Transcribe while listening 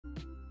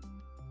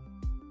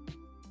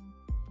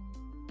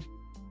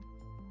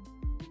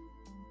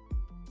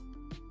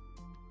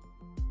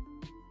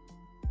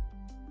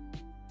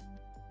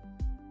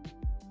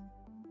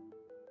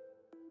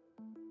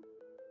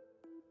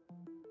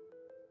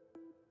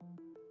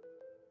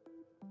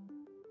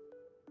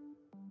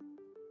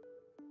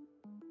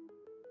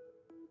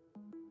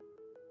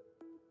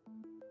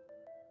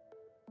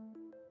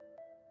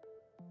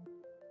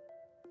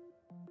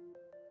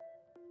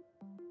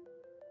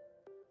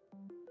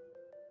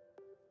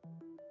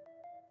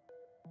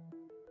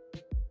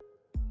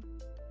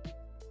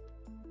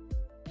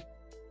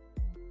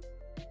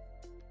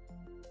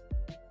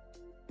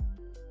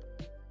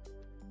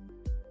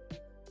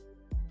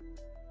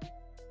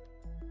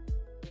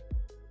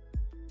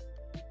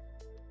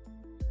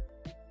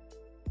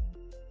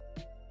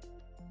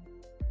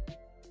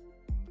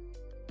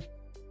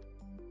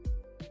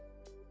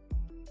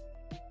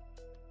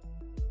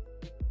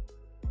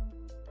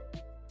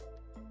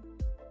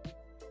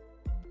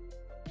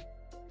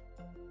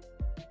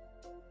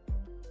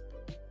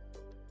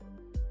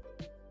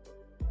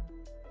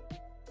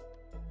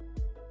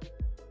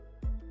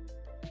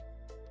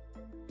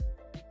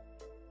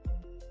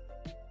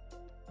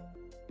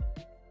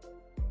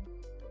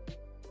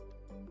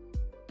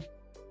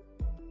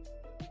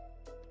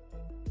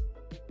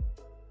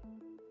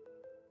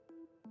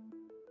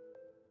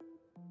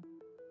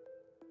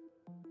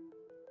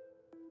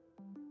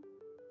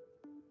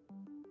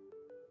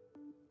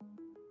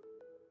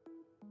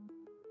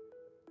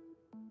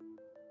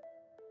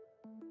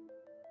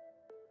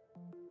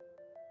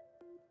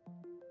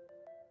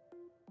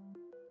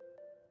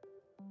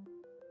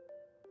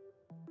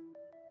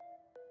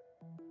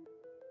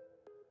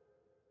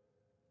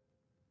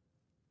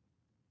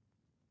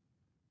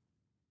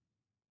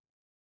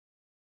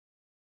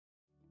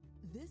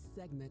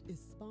segment is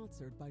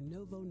sponsored by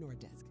Novo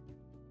Nordisk.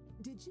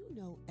 Did you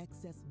know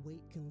excess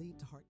weight can lead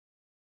to heart?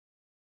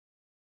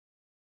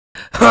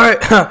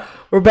 Alright,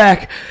 we're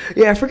back.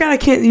 Yeah, I forgot I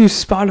can't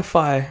use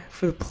Spotify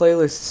for the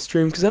playlist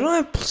stream because I don't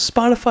have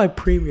Spotify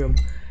Premium.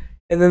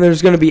 And then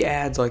there's going to be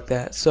ads like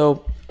that.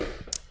 So,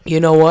 you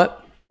know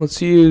what?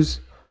 Let's use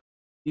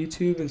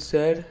YouTube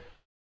instead.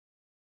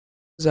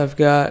 Because I've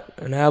got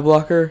an ad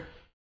blocker.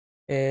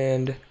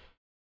 And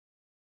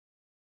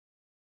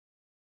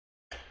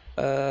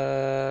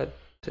trying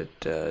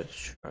to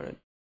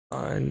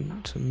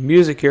find some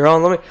music here.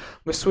 Hold on, let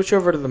me switch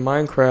over to the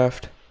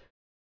Minecraft.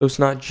 So it's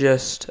not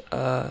just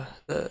the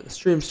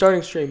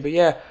starting stream. But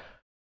yeah,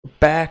 we're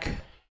back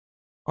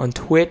on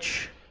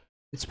Twitch.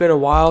 It's been a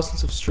while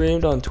since I've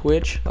streamed on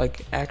Twitch,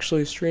 like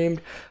actually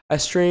streamed. I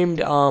streamed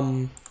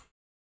the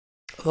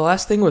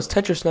last thing was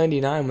Tetris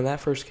 99 when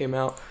that first came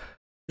out.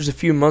 It was a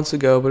few months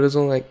ago, but it was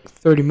only like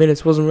 30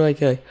 minutes. It wasn't really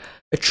like a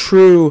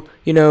true,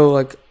 you know,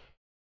 like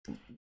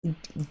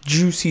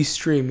juicy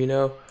stream, you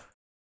know.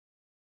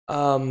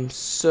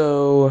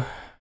 So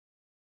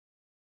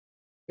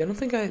I don't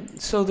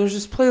think so there's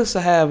this playlist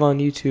I have on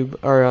YouTube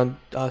or on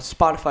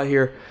Spotify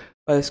here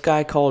by this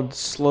guy called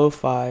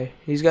Slow-Fi.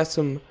 He's got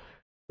some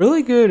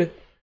really good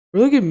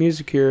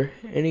music here,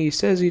 and he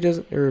says he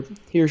doesn't, or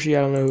he or she,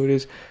 I don't know who it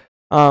is,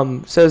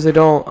 says they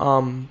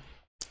don't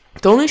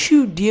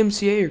issue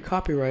DMCA or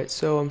copyright.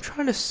 So I'm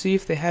trying to see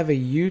if they have a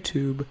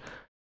YouTube.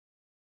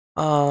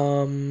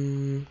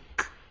 Go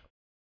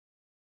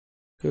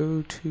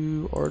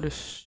to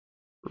artist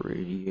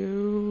radio.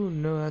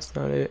 No, that's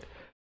not it.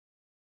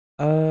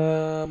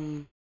 I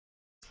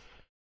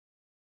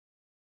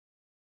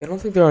don't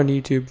think they're on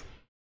YouTube.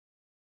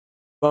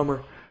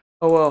 Bummer.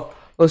 Oh well,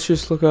 let's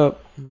just look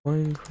up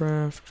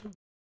Minecraft.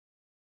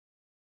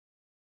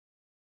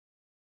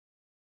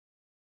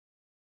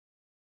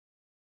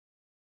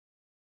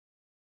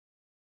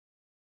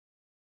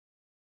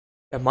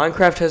 Yeah,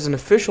 Minecraft has an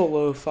official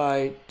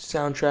lo-fi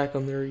soundtrack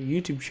on their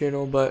YouTube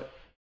channel, but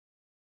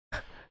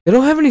they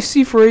don't have any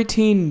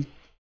C418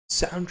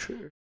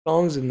 soundtrack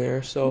songs in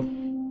there, so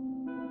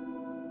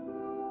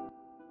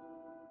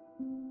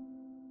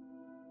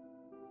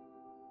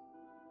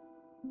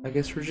I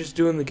guess we're just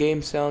doing the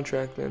game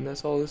soundtrack then.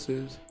 That's all this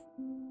is.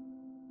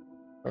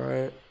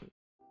 Alright.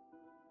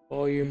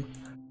 Volume.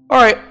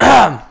 Alright.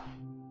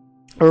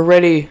 We're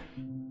ready.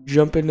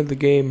 Jump into the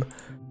game.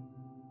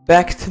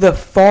 Back to the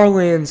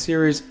Farland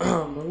series.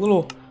 I'm a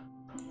little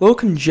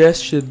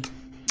congested.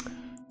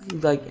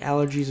 Like,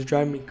 allergies are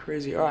driving me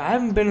crazy. Alright, I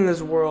haven't been in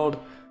this world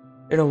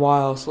in a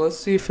while, so let's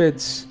see if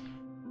it's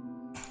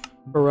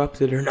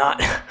corrupted or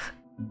not.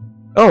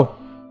 Oh!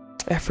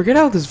 I forget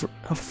how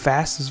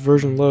fast this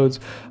version loads.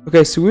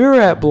 Okay, so we were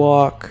at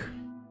block.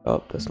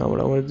 Oh, that's not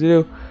what I wanted to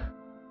do.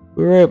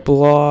 We were at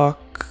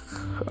block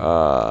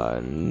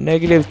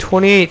negative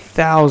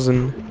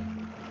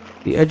 28,000.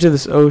 The edge of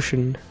this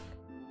ocean.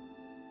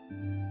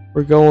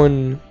 We're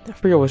going. I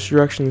forget which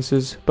direction this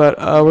is, but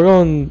we're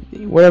going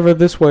whatever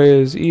this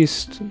way is,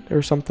 east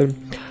or something.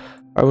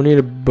 Alright, we need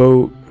a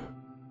boat.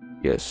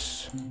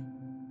 Yes.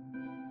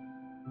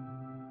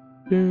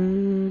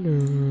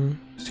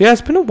 So yeah,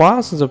 it's been a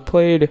while since I've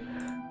played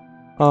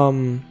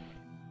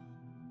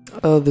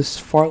this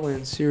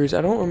Farland series.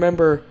 I don't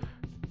remember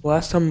the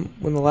last time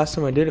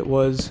I did it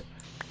was.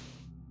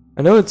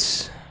 I know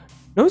it's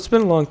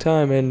been a long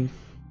time, and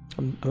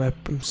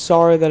I'm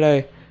sorry that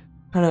I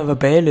kind of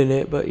abandoned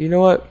it, but you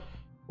know what?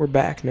 We're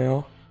back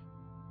now.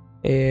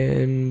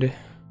 And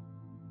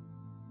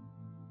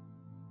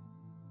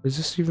is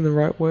this even the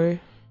right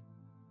way?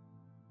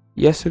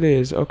 Yes, it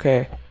is.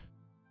 Okay.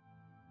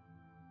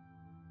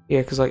 Yeah,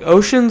 because like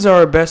oceans are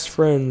our best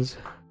friends.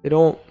 They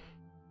don't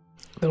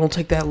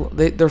take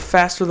that. They're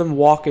faster than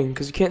walking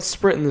because you can't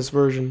sprint in this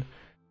version.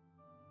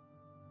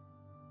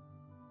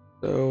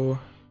 So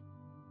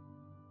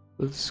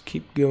let's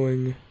keep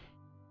going. I'm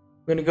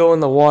gonna go in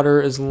the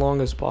water as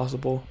long as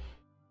possible.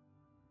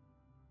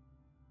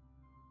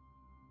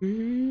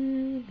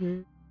 I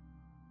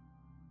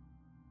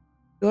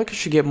feel like I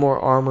should get more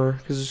armor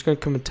because there's gonna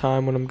come a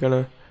time when I'm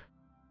gonna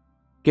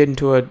get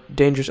into a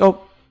dangerous.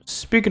 Oh.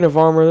 Speaking of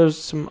armor, there's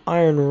some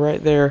iron right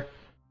there.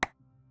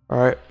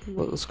 Alright,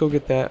 let's go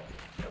get that.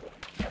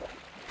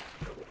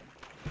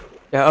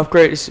 Yeah,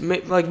 upgrade.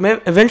 Like,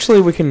 eventually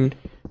we can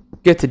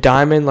get to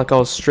diamond. Like,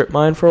 I'll strip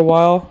mine for a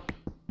while.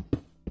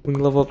 We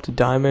can level up to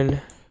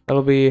diamond.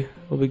 That'll be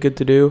good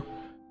to do.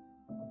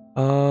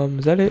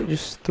 Is that it?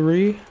 Just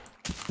three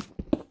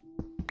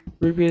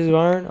pieces of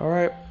iron?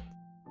 Alright.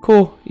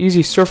 Cool.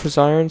 Easy surface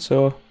iron,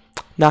 so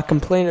not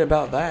complaining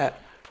about that.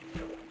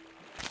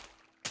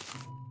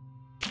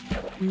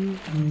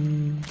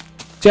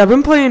 See, I've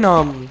been playing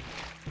I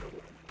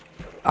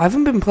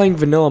haven't been playing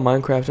vanilla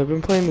Minecraft. I've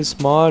been playing this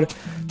mod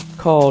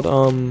called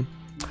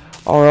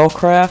RL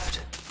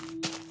Craft,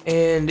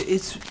 and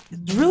it's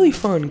really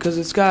fun because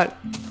it's got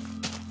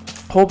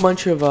a whole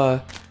bunch of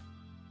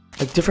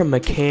like different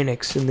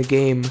mechanics in the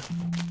game.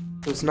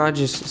 So it's not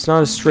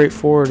as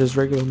straightforward as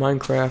regular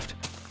Minecraft.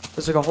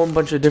 There's like a whole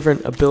bunch of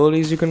different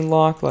abilities you can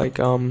unlock, like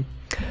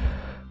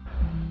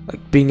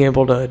like being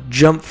able to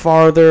jump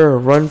farther or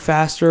run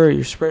faster at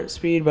your sprint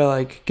speed by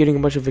like getting a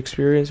bunch of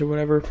experience or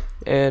whatever.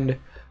 And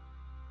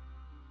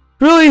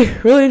really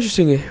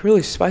interesting. It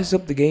really spices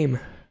up the game,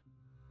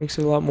 makes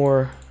it a lot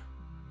more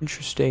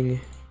interesting.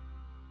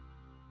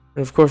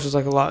 And of course, there's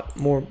like a lot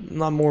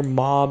more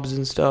mobs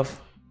and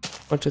stuff.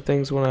 A bunch of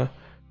things want to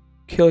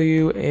kill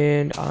you,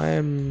 and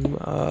I'm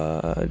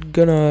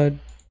gonna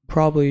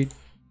probably.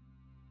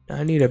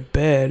 I need a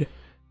bed.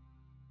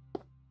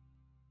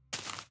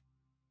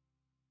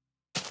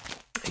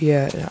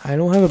 Yeah, I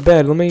don't have a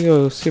bed. Let me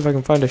go see if I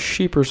can find a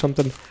sheep or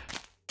something.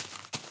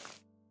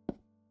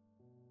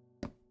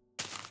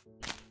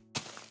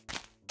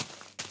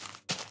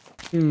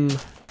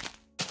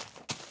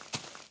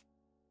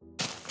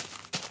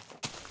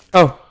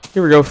 Oh,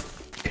 here we go.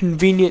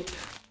 Convenient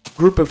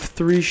group of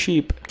 3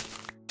 sheep.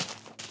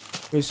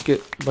 Let me just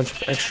get a bunch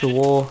of extra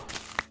wool.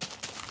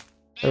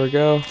 There we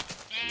go.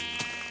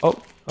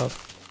 Oh. I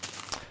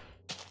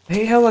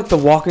hate how like the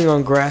walking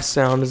on grass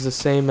sound is the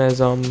same as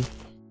as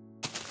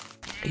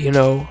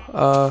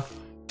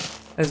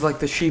like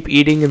the sheep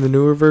eating in the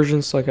newer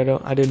versions. Like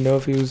I didn't know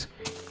if he was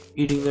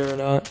eating there or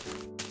not.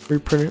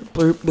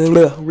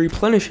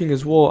 Replenishing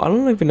his wool. I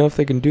don't even know if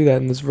they can do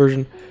that in this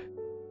version.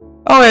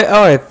 Oh,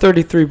 I had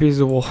 33 pieces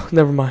of wool.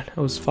 Never mind,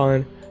 I was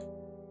fine.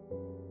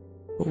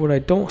 But what I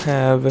don't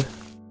have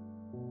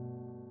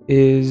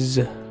is,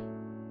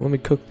 let me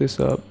cook this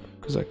up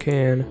because I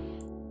can.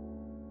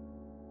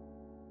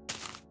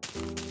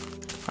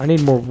 I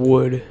need more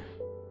wood.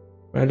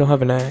 I don't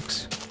have an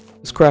axe.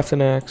 Let's craft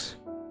an axe.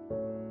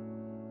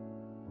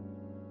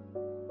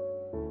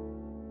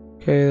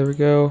 Okay, there we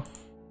go.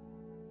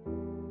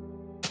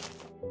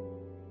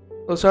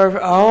 Oh, sorry.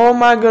 Oh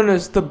my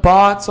goodness, the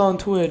bots on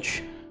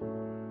Twitch.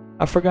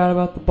 I forgot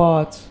about the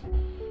bots.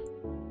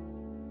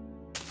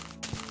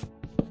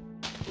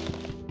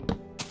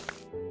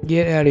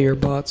 Get out of here,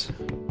 bots.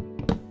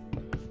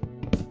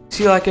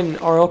 See, like in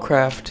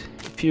RLcraft,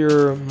 if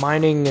you're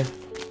mining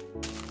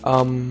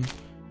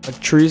like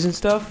trees and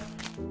stuff,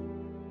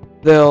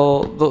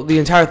 the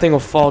entire thing will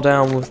fall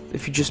down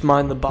if you just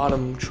mine the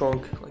bottom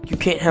trunk. Like you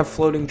can't have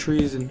floating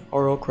trees in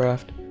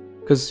RLcraft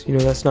because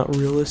that's not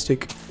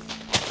realistic.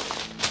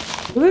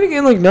 But then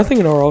again, like nothing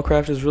in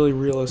RLcraft is really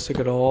realistic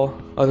at all,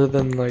 other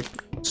than like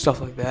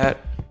stuff like that.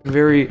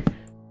 Very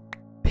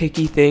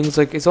picky things.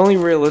 Like it's only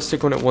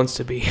realistic when it wants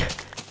to be.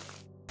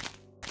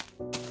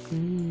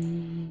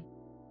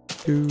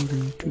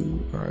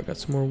 Alright, got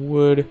some more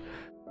wood.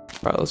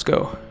 Alright, let's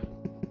go.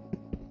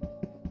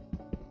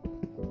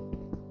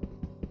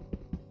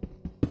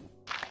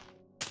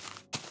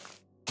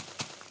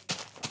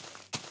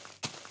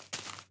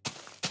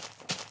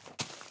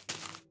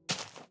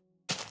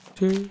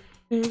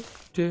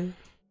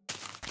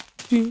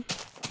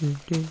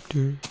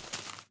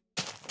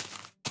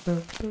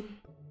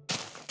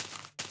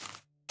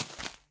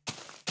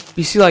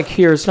 You see, like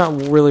here, it's not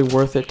really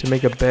worth it to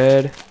make a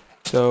bed,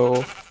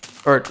 so,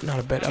 or not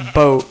a bed, a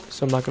boat.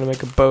 So I'm not gonna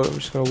make a boat. I'm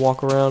just gonna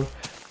walk around.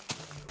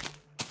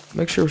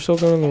 Make sure we're still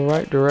going in the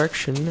right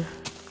direction.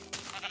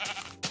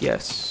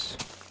 Yes.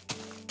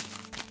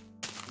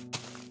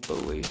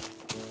 Slowly.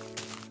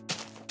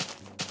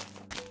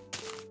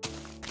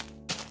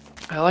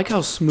 I like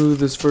how smooth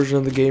this version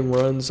of the game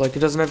runs. Like, it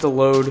doesn't have to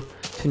load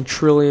 10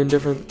 trillion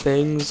different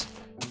things.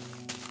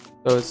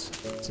 So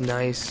it's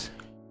nice.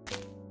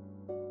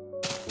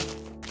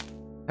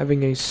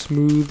 Having a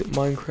smooth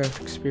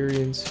Minecraft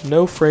experience.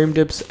 No frame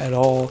dips at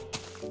all.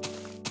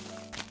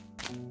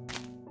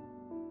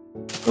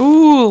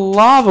 Ooh,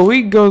 lava.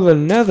 We can go to the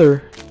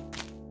nether.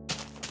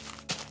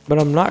 But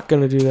I'm not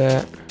gonna do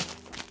that.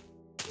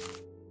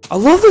 I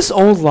love this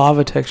old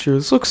lava texture.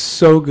 This looks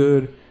so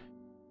good.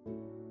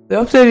 They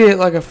updated it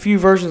like a few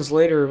versions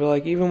later, but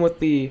like even with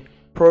the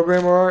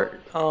programmer art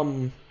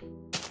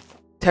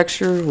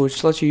texture,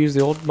 which lets you use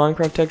the old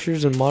Minecraft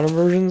textures in modern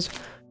versions,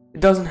 it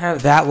doesn't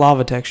have that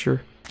lava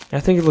texture. And I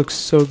think it looks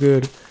so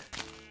good.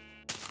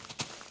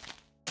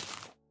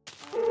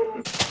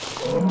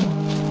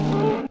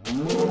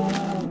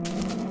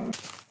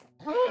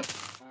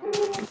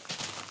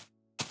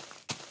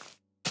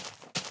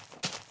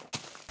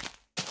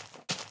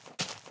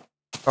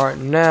 Alright,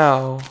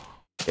 now,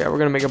 yeah, we're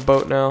gonna make a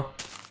boat now.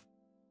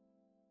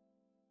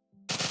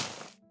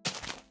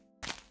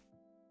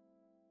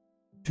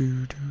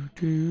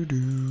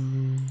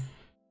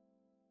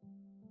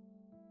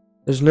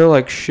 There's no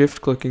like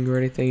shift clicking or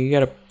anything. You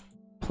gotta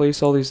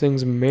place all these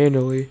things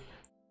manually.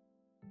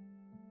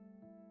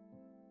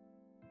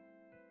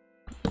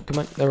 Come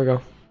on, there we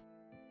go.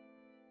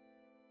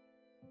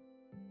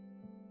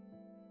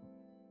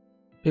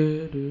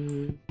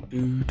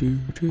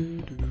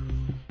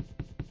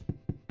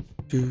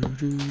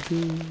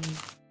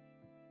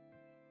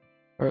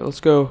 Alright, let's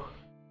go.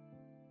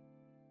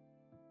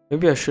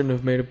 Maybe I shouldn't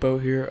have made a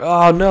boat here.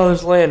 Oh no,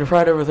 there's land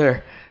right over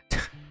there.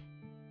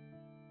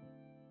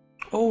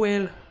 Oh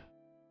well.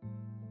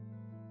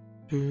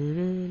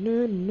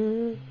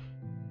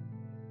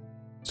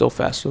 Still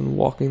faster than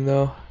walking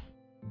though.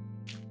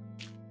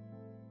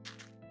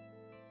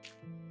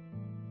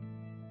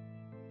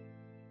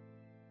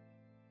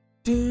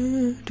 Come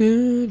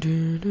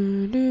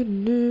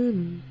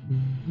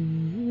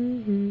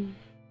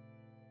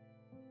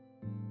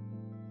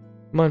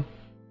on.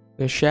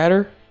 Gonna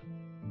shatter?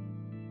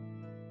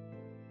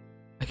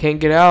 I can't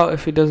get out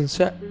if it doesn't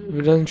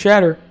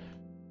shatter.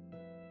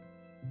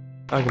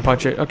 I can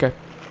punch it. Okay.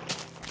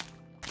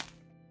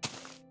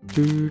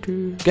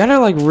 Gotta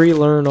like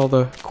relearn all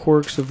the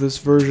quirks of this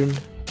version.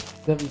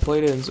 I haven't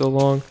played it in so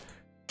long.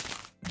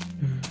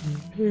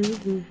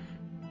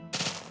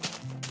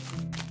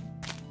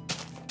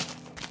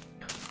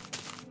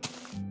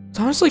 It's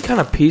honestly kind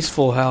of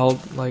peaceful how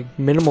like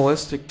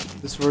minimalistic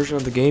this version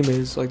of the game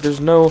is. Like there's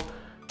not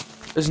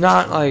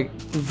like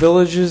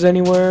villages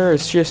anywhere.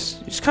 It's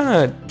just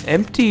kind of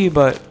empty,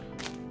 but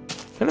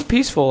kind of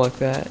peaceful like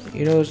that.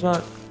 You know, there's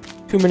not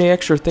too many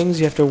extra things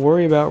you have to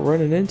worry about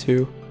running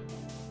into.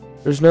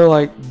 There's no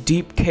like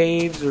deep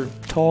caves or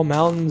tall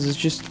mountains. It's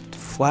just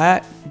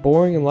flat,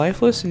 boring, and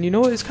lifeless. And you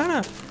know what? It's kind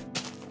of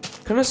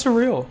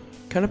surreal,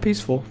 kind of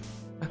peaceful,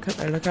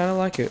 and I kind of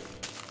like it.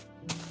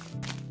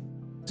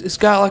 It's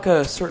got like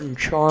a certain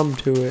charm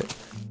to it.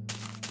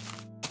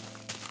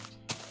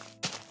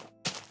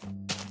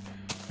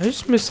 I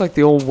just miss like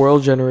the old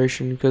world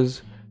generation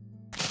because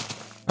I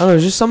don't know,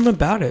 there's just something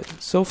about it.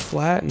 It's so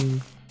flat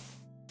and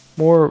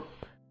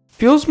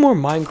feels more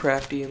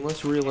Minecrafty and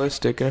less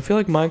realistic. And I feel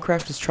like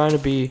Minecraft is trying to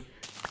be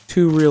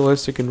too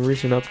realistic in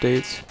recent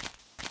updates.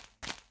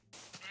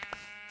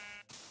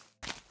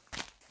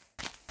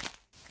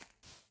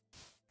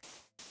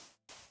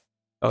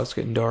 Oh, it's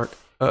getting dark.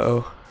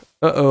 Uh-oh.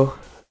 Uh-oh.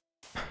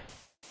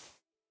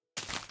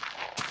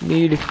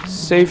 Need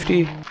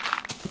safety.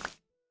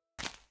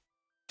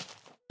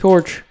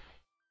 Torch.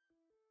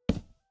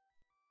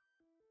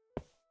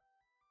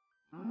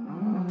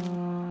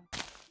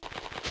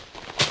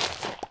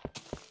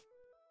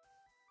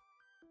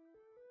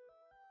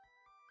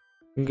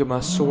 And get my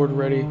sword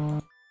ready.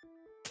 Come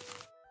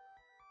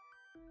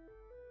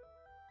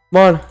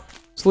on,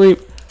 sleep.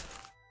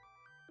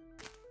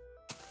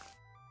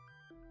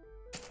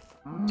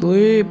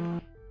 Sleep.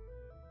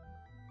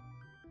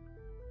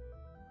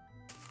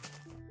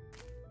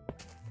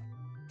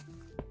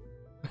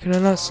 Why can I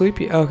not sleep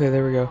yet? Okay,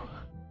 there we go.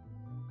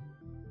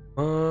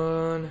 Come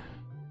on.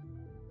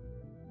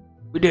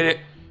 We did it.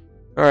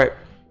 Alright.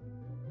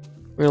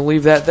 We're gonna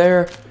leave that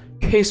there.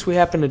 In case we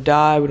happen to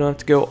die, we don't have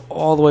to go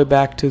all the way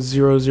back to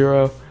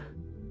 0-0.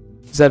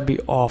 'Cause that'd be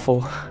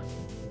awful.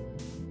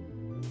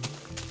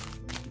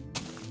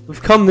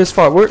 We've come this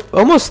far. We're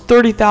almost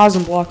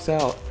 30,000 blocks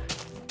out.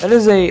 That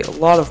is a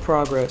lot of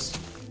progress.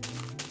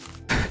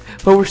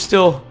 But we're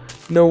still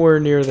nowhere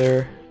near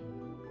there.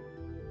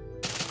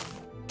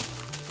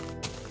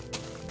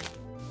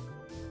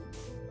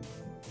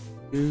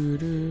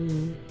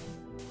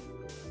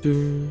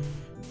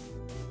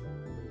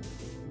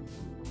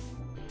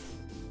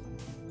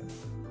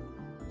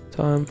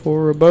 Time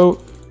for a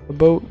boat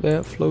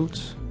that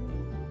floats.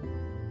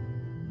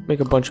 Make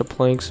a bunch of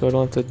planks so I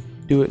don't have to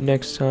do it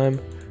next time.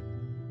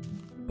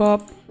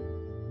 Pop.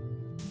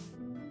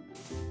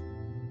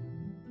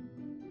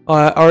 Oh,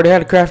 I already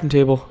had a crafting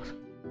table.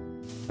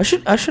 I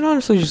should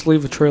honestly just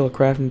leave a trail of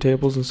crafting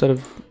tables instead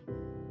of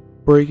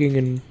breaking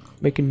and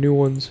making new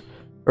ones,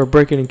 or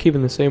breaking and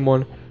keeping the same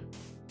one.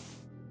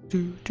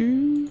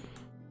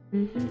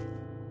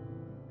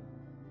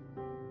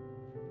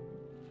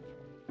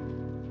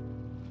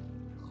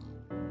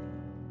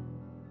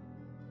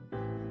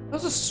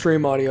 How's the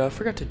stream audio? I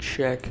forgot to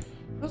check.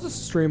 How's the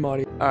stream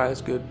audio? Alright,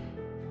 that's good.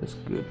 That's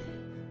good.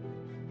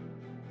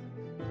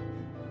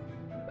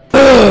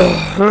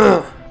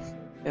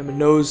 And my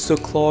nose still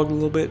clogged a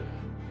little bit.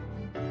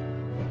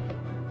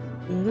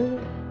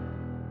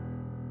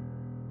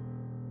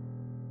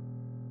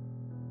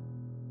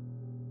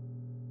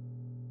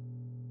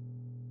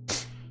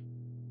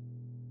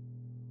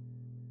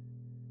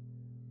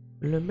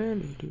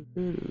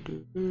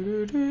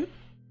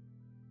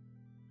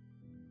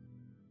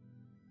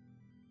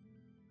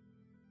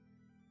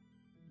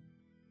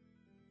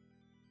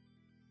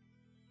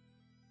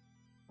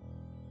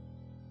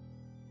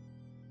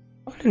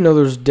 I didn't know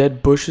there's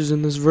dead bushes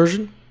in this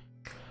version.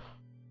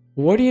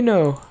 What do you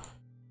know?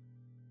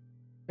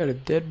 Got a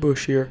dead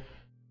bush here.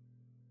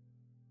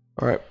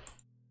 Alright.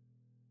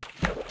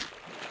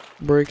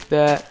 Break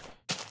that.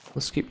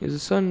 Let's keep. Is the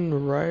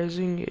sun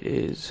rising? It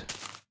is.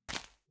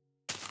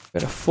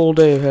 Got a full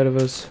day ahead of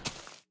us.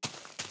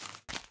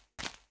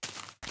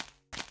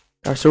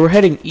 Alright, so we're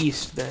heading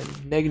east then.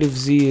 Negative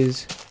Z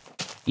is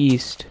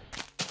east.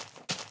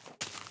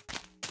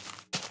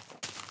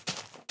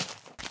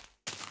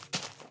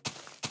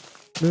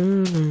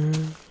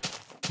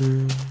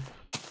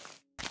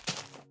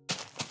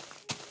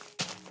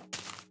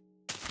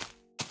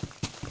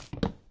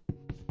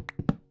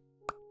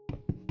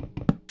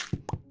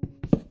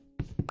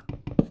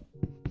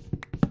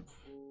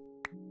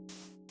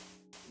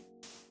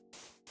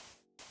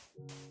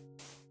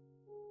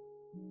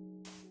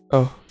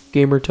 Oh,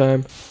 gamer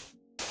time.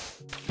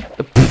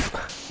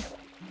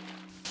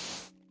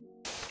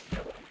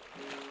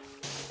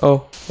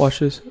 Oh, watch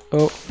this.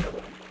 Oh.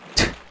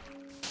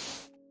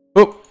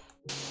 Oh.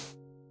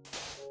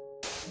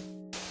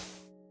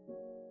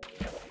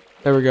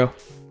 There we go.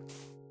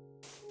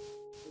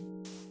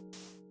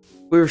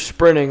 We were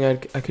sprinting. I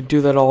could do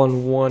that all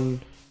in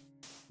one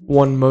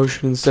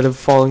motion instead of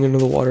falling into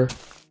the water.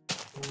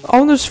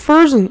 Oh, and there's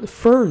ferns in this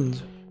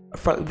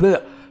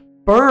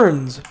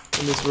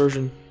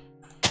version.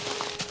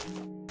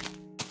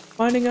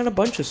 Finding out a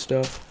bunch of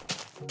stuff.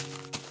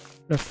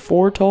 And a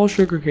 4 tall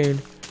sugarcane.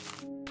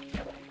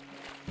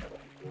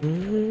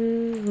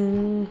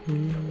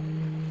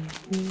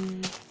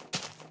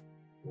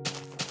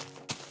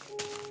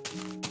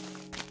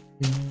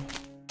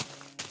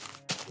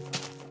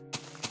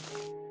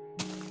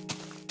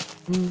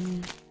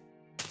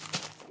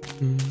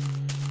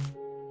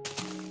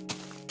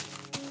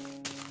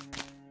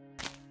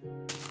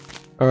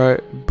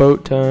 Alright,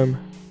 boat time.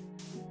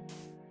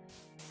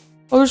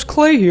 Oh, there's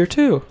clay here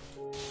too.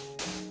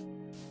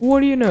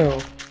 What do you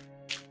know?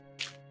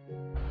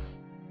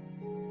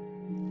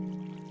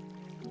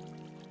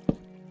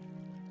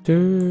 Let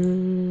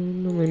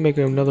me make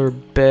another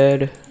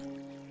bed.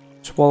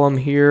 Just while I'm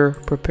here,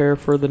 prepare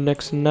for the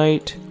next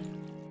night.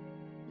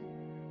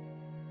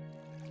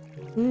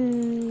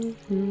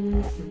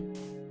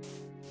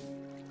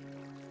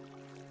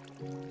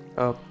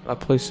 Oh, I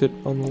placed it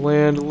on the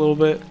land a little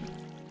bit.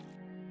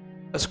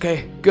 That's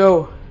okay.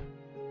 Go.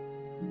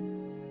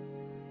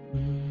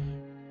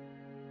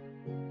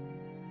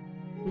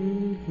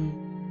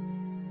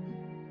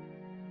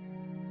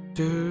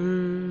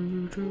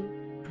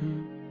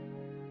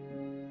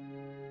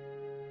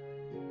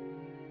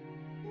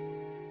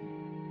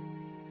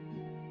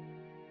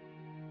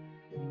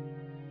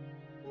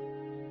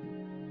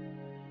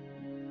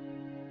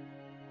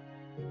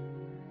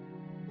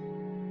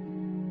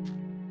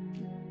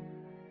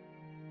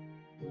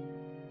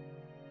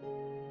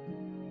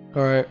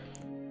 Alright.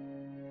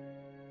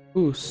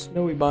 Ooh,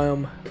 snowy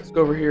biome. Let's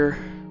go over here.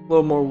 A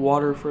little more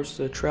water for us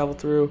to travel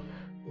through.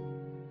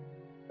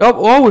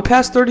 Oh, we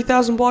passed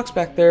 30,000 blocks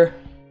back there.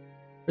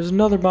 There's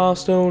another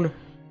milestone.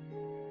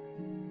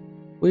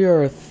 We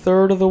are a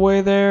third of the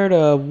way there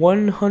to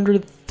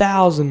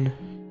 100,000.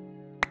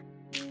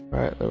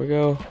 Alright, there we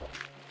go.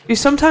 See,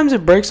 sometimes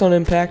it breaks on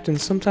impact and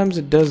sometimes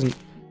it doesn't.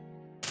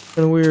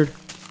 Kinda weird.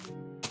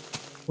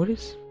 What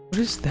is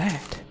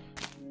that?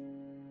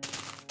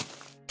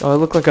 Oh, it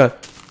looked like I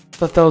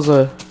thought that was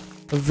a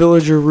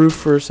villager roof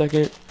for a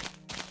second.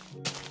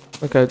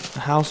 Like a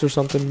house or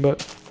something,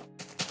 but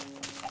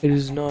it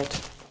is not.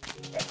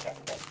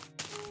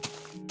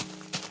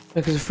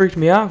 Because it freaked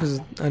me out,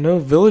 because I know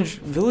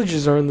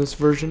villages are in this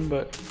version,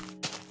 but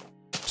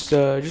just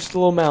a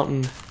little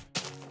mountain.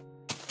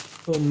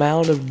 A little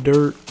mound of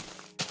dirt.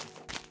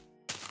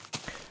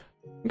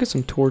 Get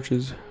some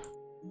torches.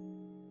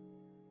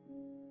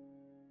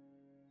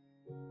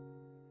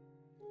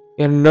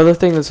 And another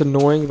thing that's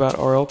annoying about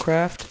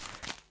RLcraft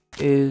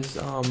is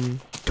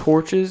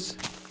torches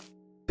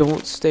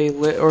don't stay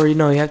lit, or you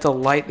have to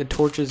light the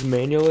torches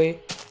manually.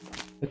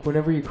 Like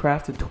whenever you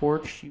craft a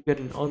torch, you get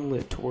an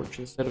unlit torch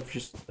instead of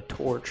just a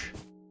torch.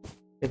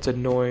 It's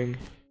annoying.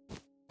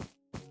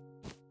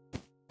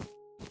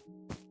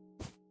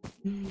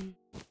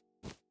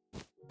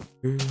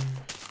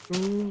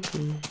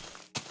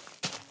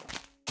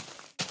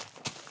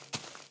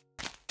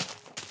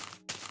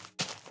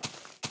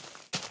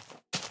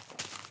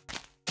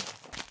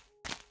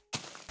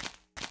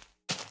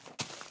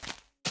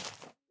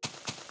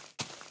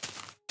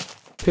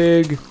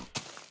 Pig.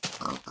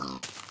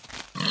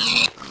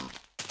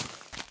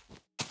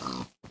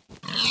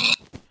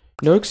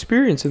 No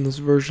experience in this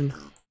version.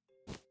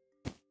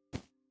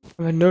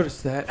 I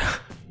noticed that.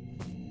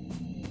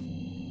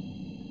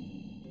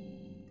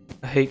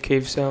 I hate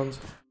cave sounds.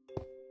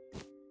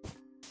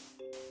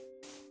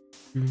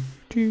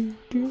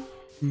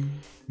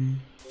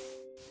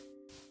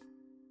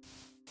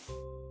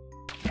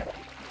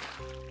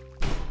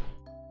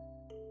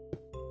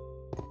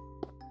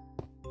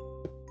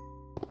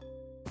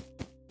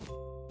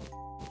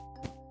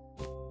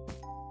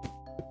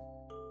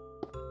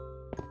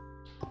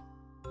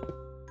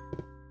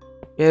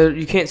 Yeah,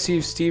 you can't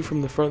see Steve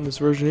from the front in this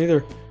version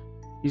either.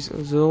 He's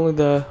only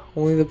the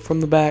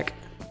from the back.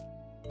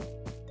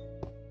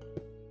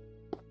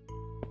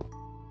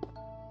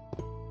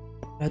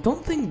 I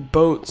don't think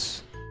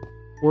boats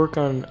work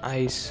on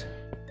ice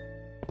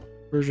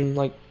version.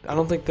 Like, I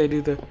don't think they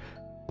do the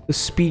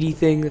speedy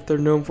thing that they're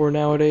known for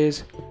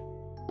nowadays.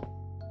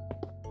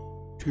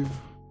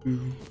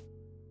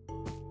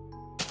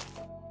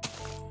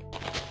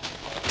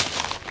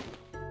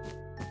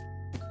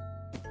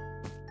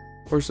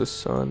 Where's the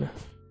sun?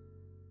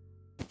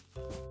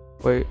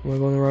 Wait, am I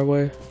going the right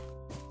way?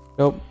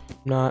 Nope,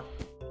 not.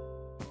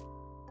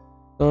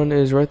 Sun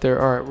is right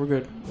there. Alright, we're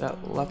good.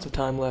 Got lots of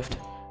time left.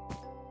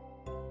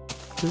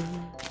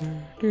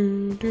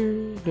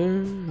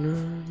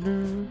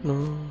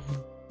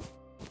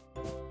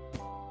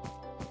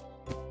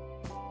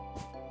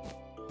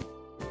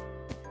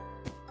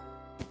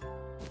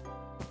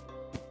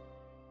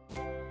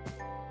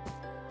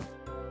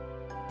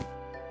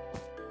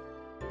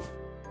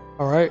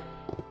 Alright.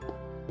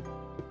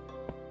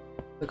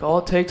 Like, all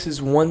it takes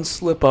is one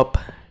slip up.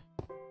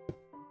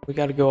 We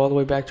gotta go all the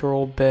way back to our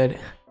old bed.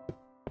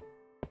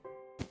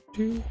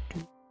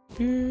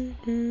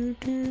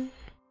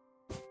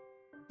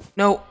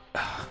 No.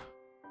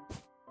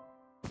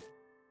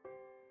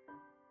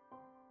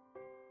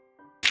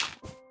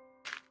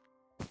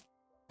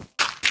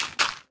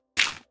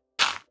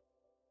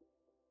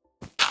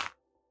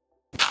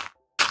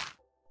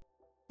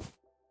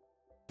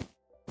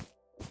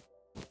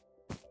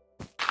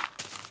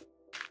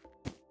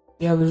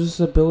 Yeah, there's this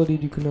ability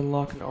you can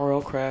unlock in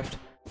RL Craft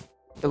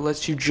that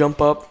lets you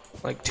jump up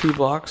like 2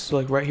 blocks. So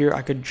like right here,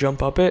 I could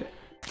jump up it,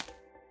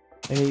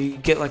 and you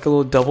get like a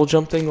little double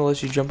jump thing that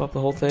lets you jump up the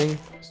whole thing.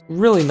 It's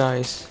really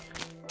nice,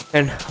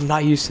 and I'm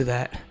not used to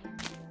that.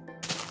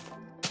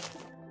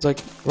 It's like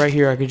right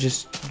here, I could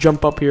just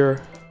jump up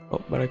here.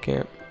 Oh, but I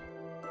can't.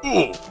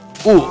 Ooh!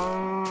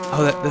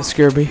 Oh, that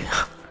scared me.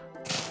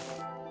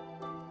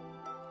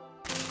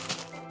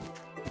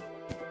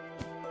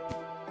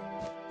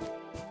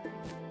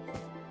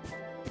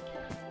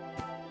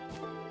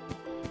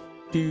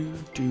 Do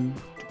do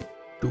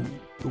do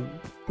do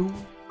do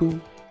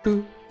do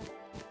do.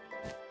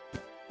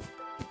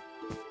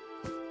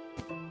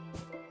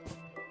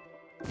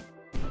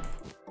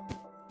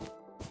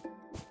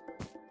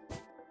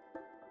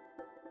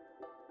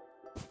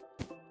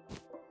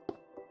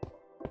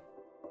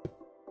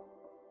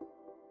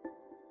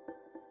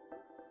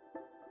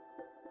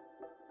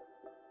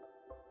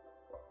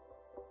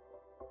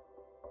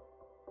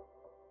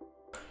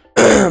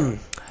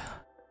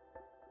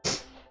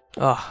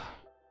 Ah.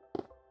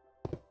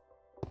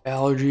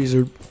 Allergies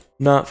are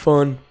not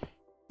fun.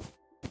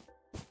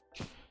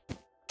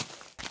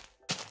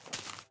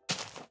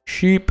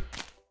 Sheep.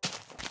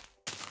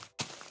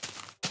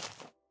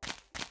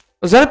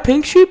 Was that a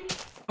pink sheep?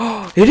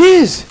 Oh, it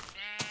is!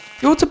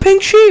 Yo, it's a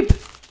pink sheep!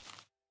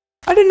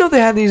 I didn't know they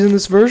had these in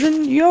this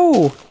version.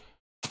 Yo!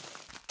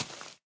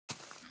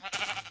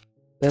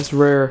 That's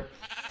rare.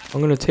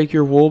 I'm gonna take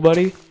your wool,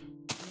 buddy.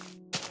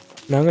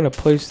 And I'm gonna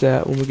place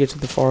that when we get to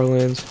the far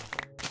lands.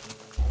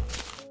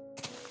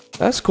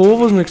 That's cool.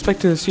 Wasn't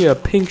expecting to see a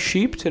pink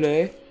sheep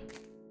today.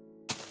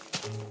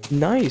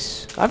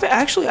 Nice. I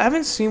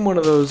haven't seen one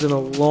of those in a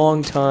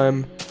long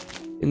time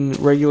in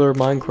regular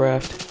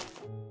Minecraft.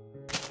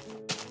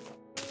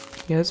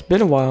 Yeah, it's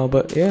been a while,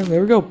 but yeah,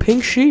 there we go.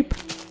 Pink sheep.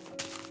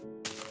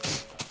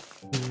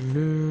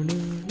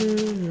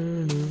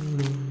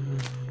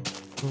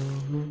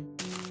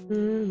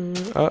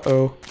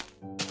 Uh-oh.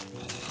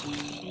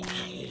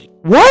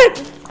 What?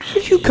 Where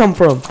did you come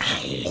from?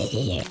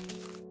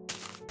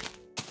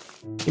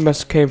 He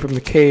must have came from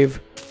the cave.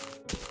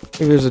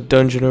 Maybe there's a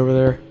dungeon over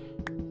there.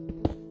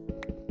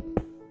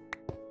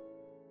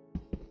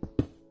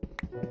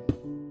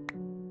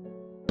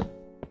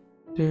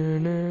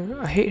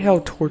 I hate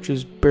how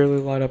torches barely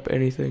light up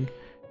anything.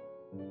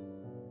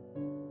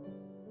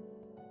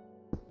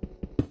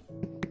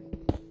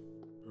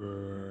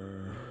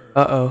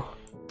 Uh-oh.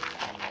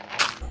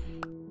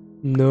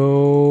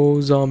 No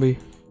zombie.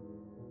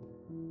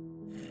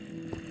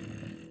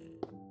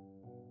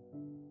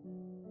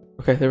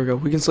 Okay, there we go.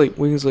 We can sleep.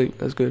 We can sleep.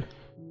 That's good.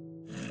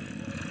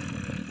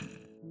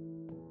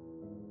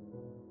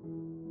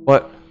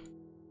 What?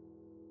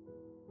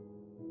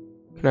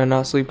 Can I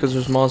not sleep because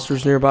there's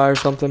monsters nearby or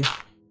something?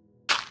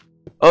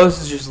 Oh, this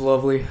is just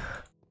lovely.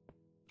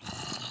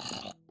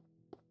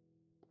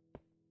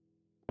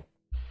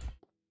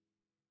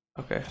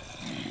 Okay.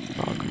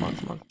 Oh, come on,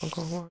 come on, come on,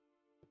 come on.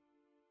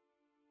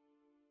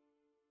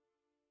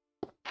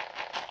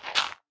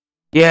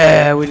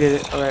 Yeah, we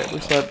did it. Alright, we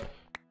slept.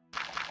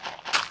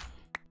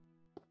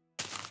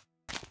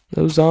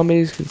 Those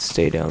zombies can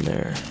stay down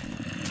there.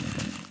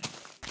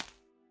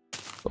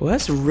 Oh,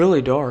 that's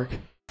really dark.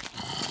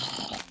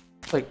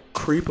 Like,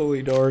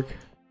 creepily dark.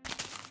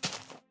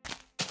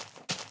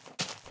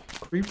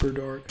 Creeper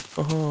dark.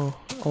 Oh,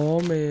 oh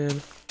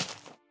man.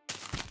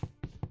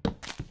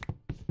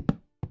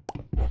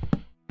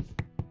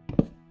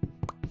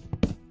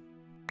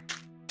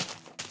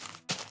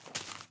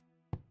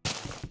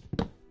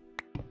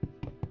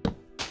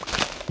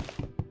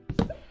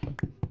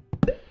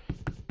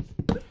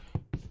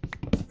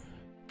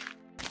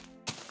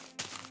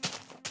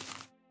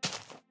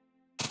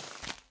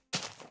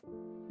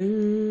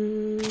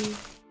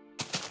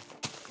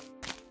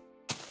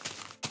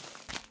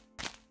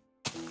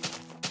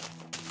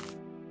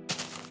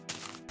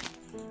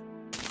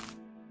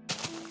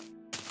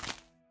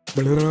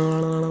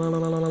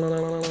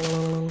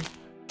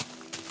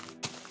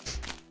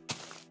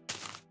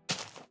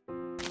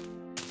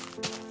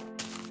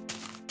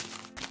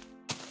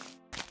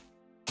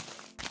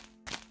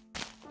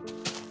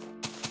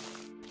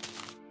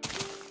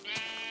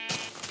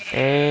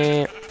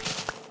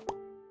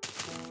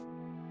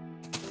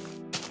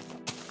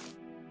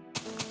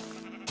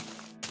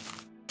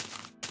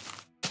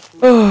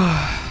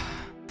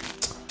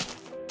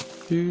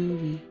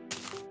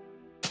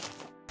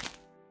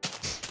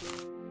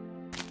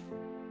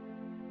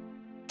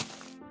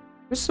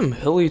 There's some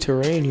hilly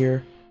terrain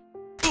here.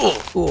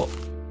 What?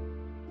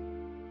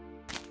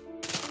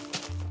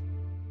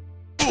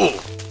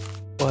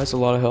 that's a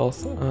lot of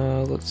health.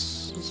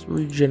 Let's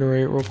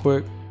regenerate real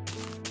quick.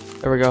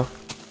 There we go.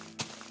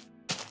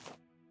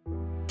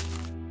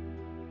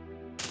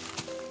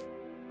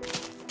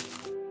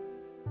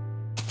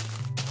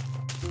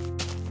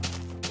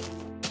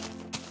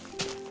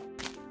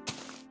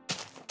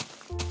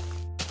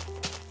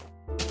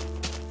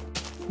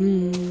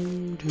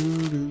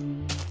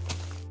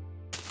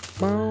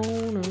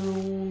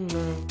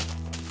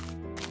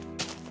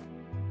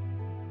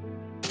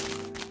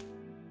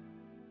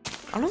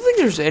 I don't think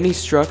there's any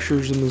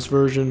structures in this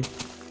version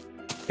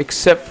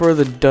except for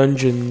the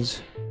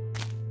dungeons.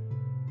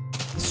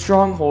 The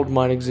stronghold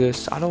might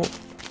exist. I don't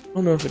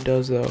know if it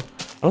does though.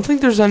 I don't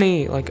think there's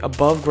any like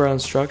above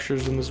ground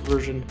structures in this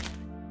version,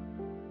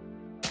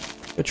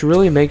 which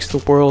really makes the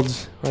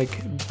worlds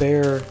like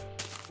bare,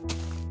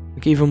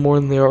 like even more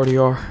than they already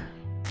are.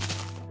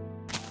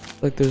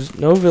 Like there's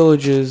no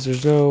villages,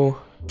 there's no,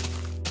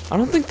 I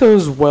don't think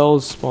those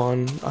wells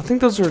spawn. I think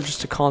those are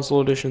just a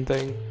console edition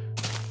thing.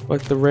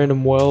 Like the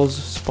random wells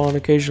spawn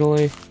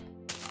occasionally.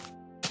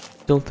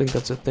 Don't think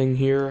that's a thing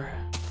here.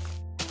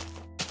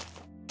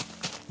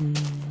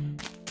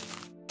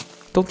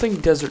 Don't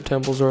think desert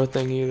temples are a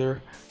thing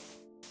either.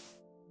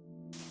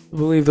 I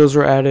believe those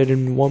were added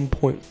in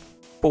 1.4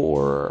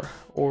 or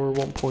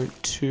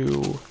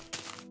 1.2.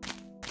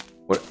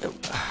 What?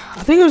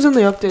 I think it was in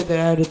the update that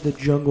added the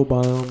jungle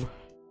biome.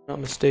 Not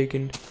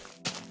mistaken.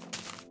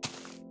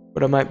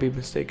 But I might be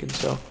mistaken,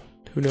 so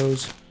who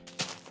knows.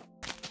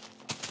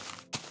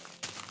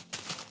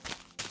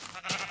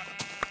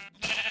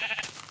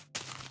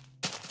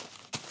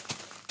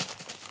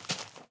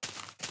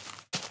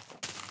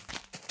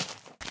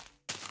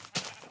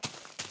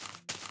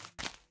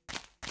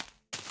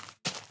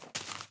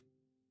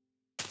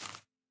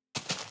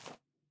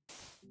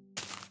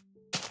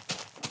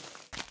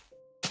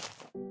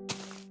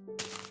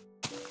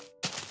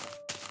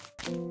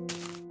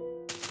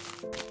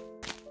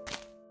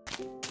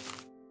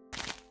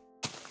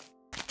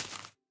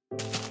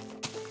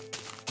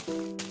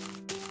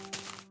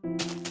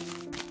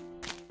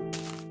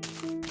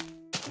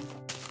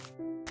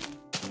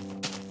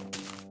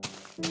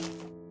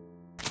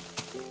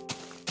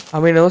 I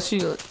mean, unless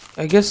you,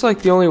 I guess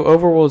like the only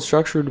overworld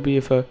structure would be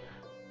if a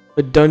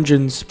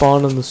dungeon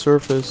spawned on the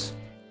surface,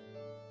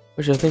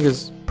 which I think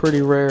is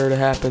pretty rare to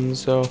happen.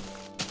 So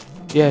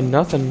yeah,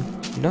 nothing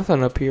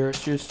up here.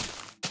 It's just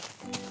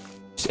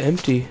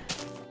empty.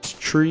 It's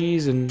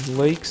trees and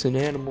lakes and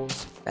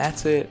animals.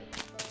 That's it.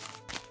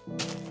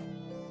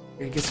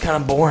 It gets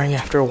kind of boring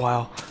after a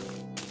while.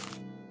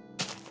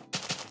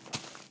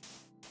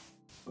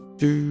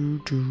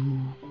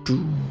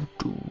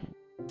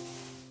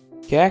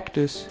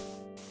 Cactus.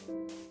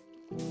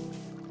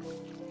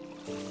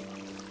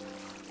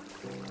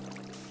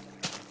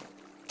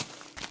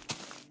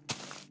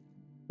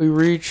 We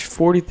reached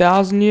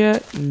 40,000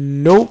 yet?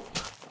 Nope.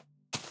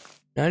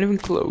 Not even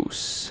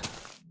close.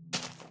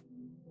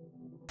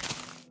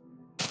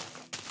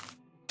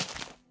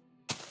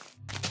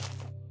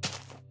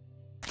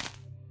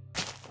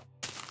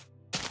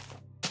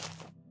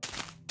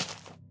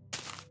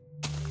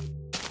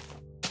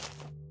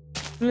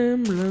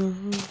 Blim, blim,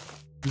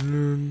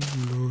 blim,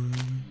 blim.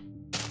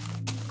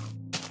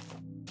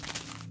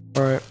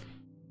 All right,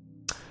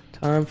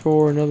 time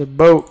for another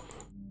boat.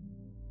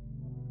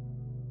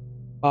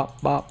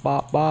 Bop, bop,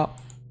 bop, bop.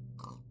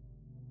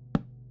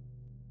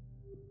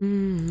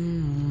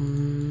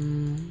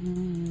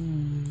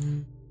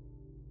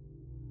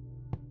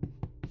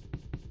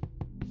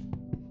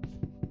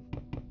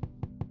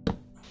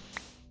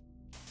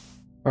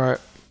 All right,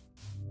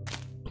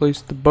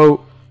 place the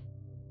boat.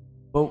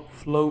 Boat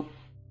float.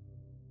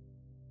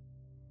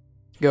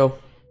 Go.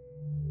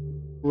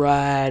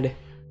 Ride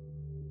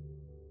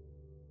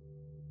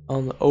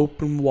on the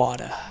open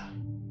water.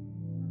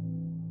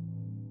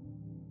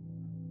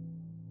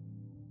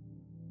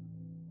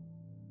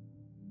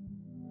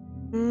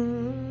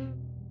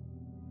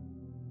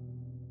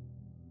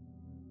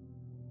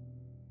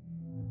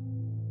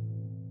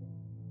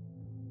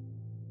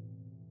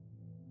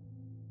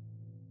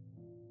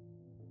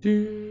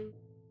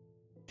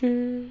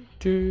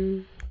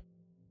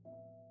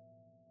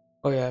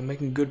 Oh yeah,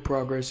 making good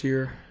progress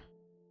here.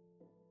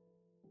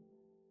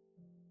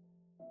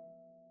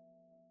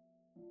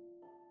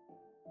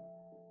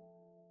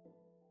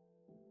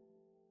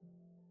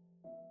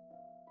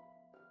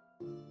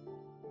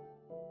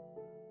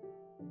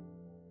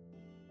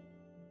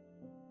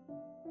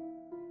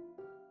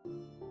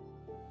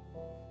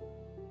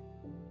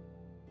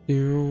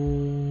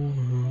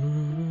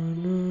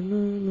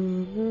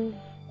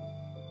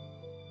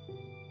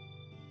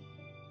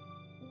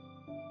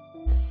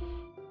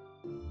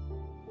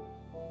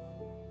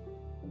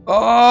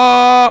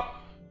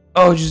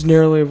 Oh, just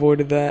narrowly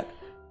avoided that.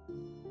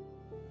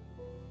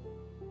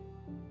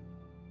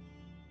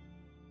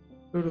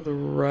 Go to the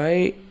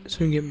right so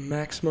we can get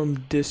maximum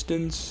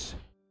distance.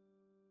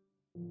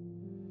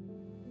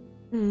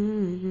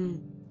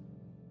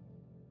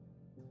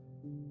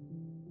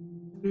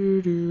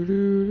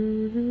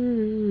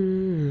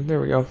 There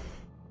we go.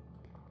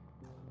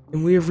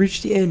 And we have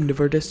reached the end of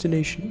our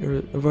destination, or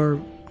of our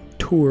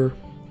tour.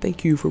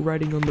 Thank you for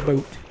riding on the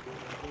boat.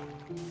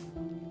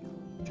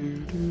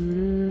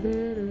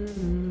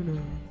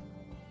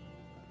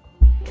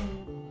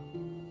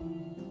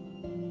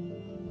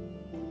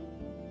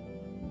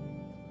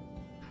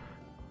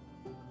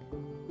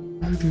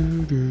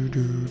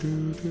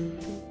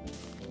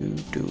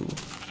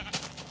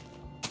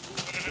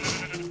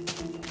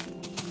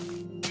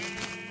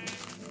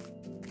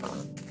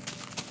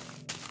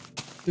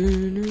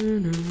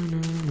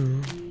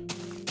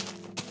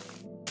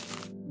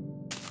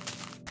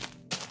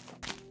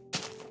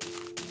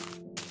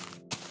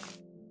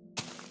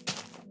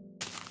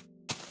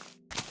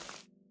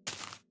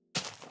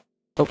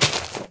 Oh,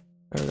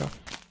 there we go.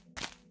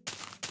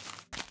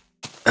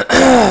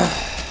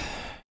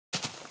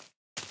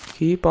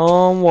 Keep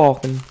on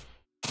walking.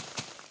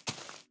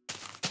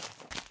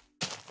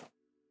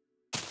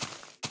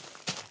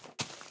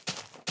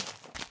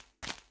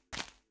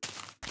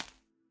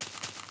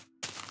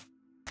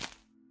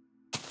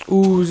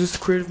 Ooh, is this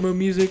creative mode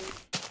music?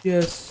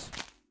 Yes.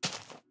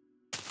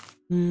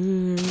 I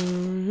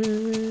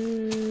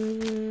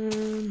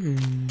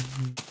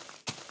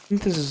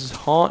think this is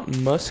Haunt and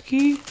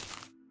Muskie? I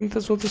think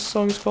that's what this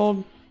song is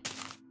called.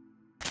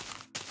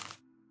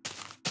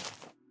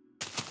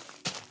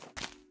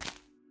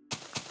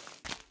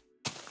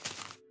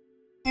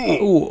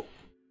 Ooh.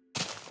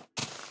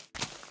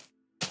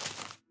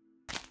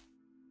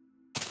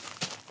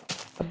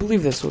 I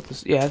believe that's what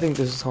this. Yeah, I think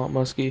this is Haunt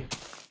Muskie.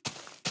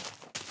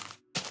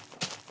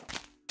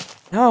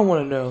 Now I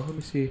want to know. Let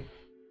me see.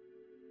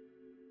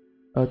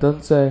 Oh, it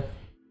doesn't say.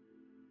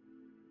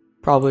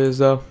 Probably is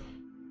though.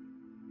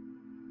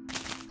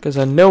 Because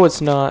I know it's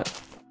not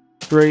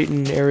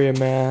Drayton Area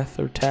Math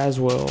or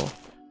Tazwell.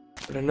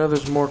 But I know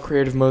there's more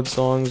creative mode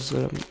songs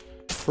that I'm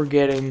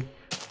forgetting.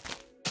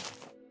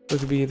 It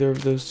could be either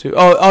of those two.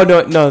 Oh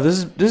no,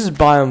 this is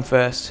Biome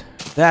Fest.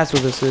 That's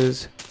what this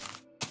is.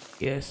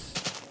 Yes.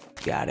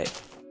 Got it.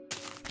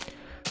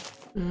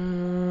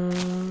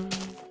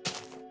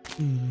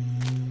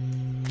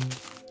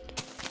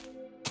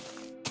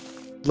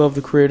 Love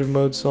the creative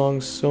mode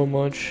songs so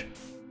much.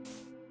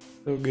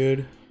 So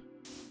good.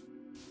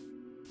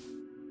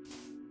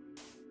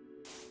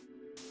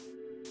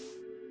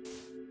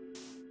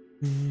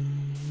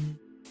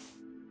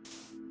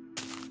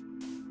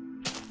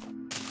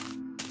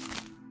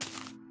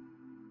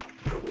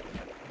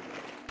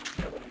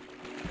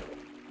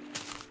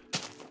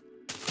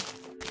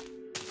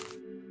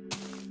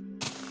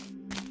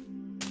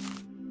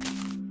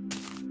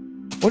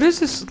 What is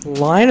this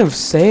line of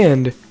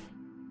sand?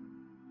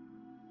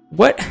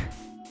 What?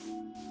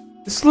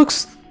 This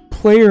looks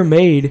player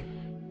made.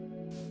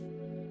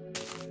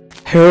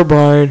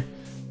 Herobrine.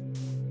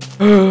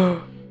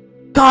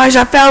 Guys,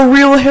 I found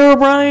real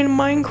Herobrine in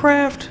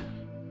Minecraft.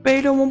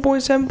 Beta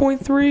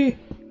 1.7.3.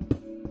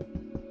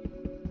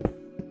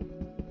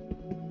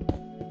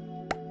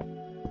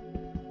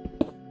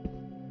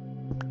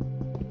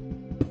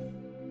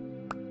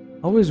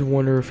 I always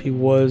wonder if he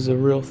was a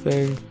real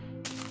thing.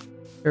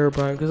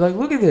 Herobrine, because like,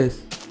 look at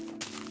this.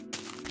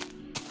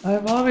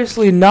 I've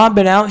obviously not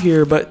been out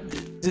here, but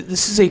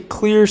this is a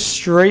clear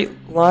straight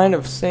line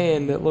of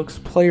sand that looks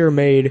player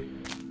made.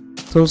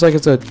 It looks like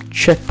it's a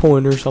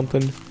checkpoint or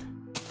something.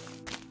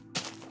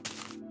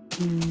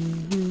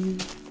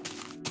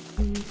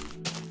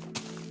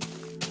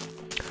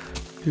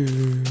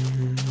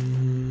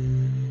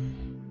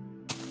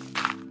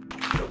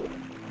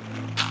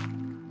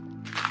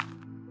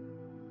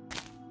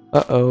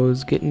 Uh-oh,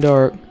 it's getting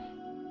dark.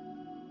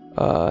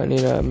 I need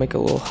to make a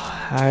little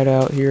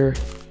hideout here.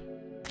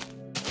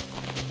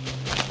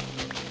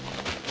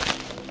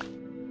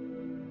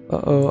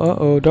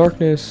 Uh-oh,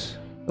 darkness.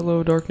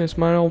 Hello, darkness,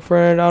 my old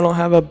friend. I don't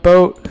have a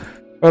boat.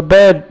 Or a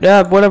bed.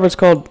 Yeah, whatever it's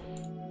called.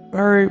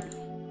 Hurry.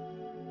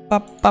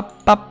 Pop,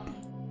 pop, pop.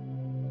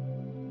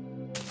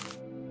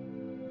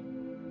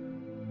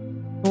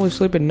 Only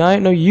sleep at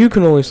night? No, you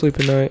can only sleep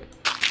at night.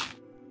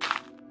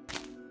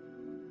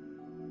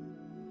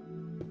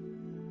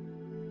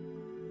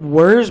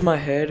 Where's my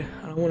head?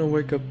 I don't want to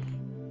wake up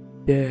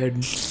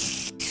dead.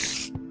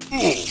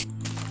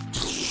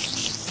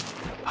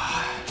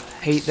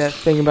 Hate that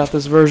thing about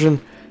this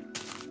version.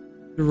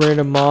 The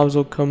random mobs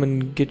will come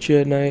and get you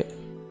at night.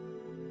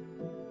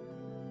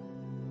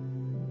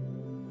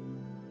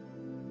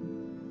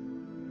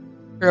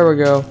 There we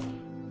go.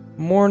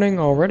 Morning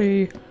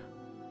already.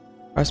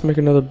 Let's make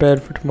another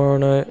bed for tomorrow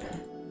night.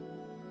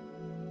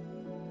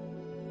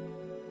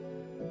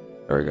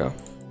 There we go.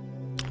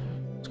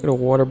 Let's get a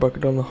water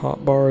bucket on the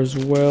hot bar as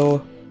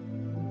well.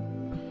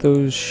 Put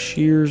those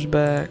shears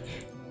back.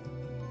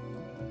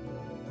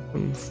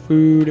 Some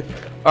food.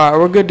 Alright,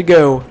 we're good to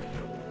go.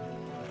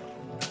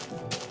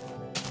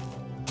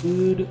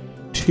 Good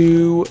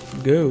to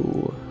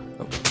go.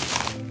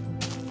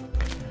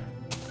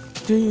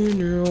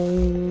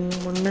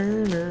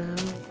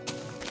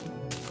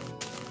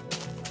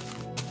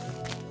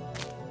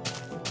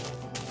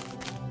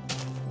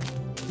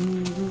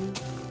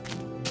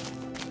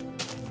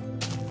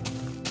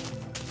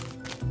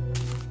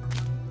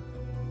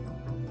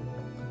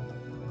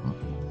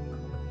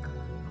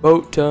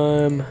 Boat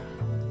time.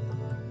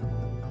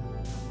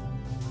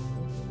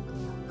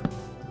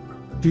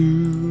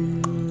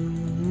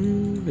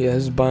 Yeah,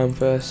 this is Biome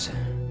Fest.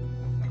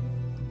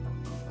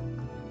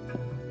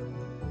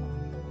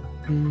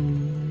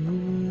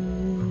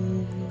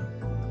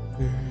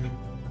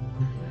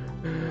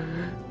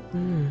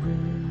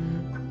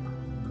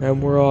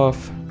 And we're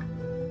off.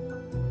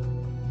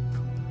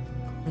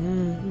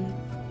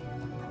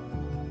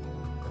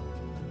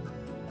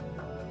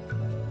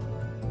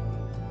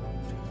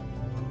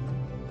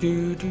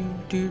 Do do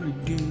do do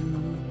do.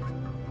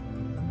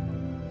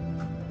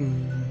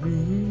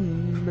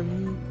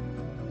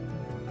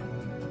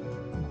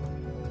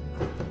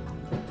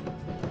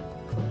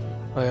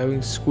 Oh yeah, we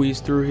can squeeze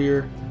through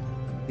here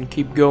and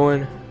keep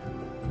going.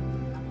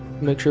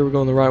 Make sure we're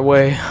going the right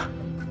way.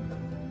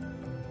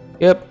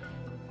 Yep,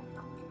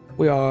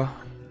 we are.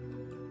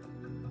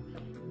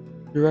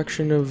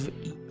 Direction of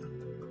east.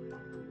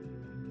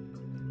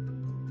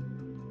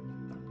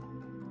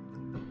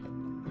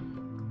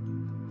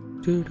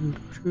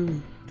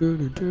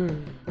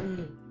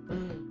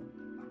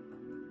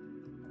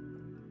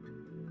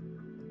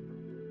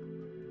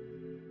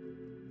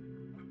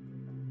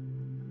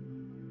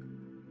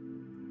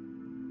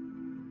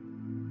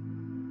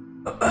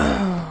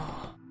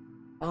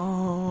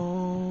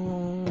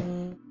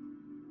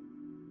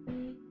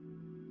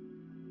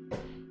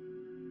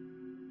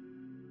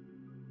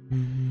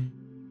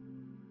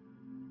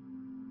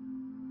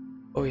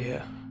 Oh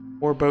yeah,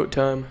 more boat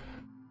time.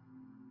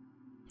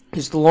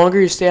 Just the longer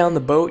you stay on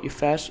the boat, the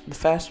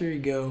faster you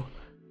go.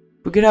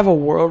 If we could have a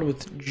world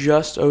with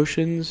just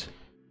oceans,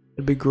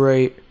 it'd be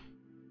great.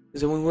 Because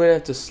then we wouldn't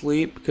have to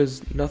sleep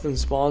because nothing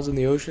spawns in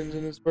the oceans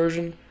in this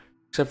version,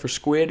 except for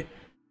squid.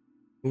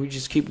 We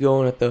just keep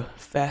going at the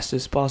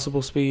fastest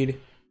possible speed.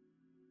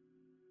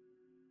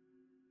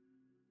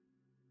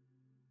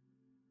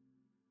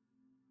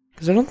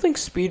 Because I don't think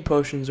speed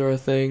potions are a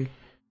thing.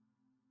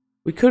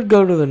 We could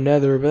go to the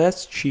nether, but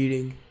that's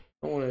cheating.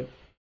 I don't want to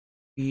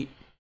eat.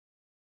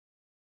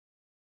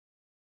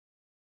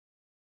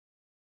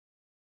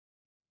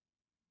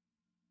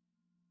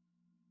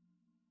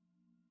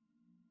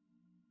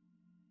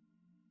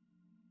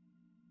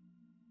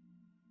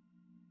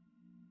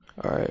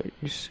 Alright,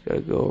 you just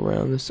gotta go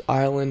around this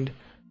island.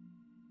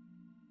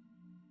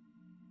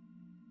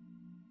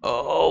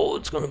 Oh,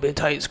 it's gonna be a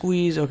tight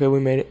squeeze. Okay, we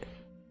made it.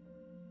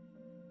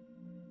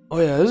 Oh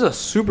yeah, this is a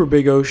super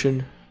big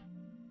ocean.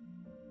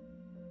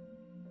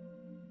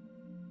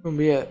 We're gonna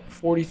be at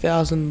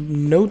 40,000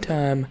 in no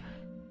time.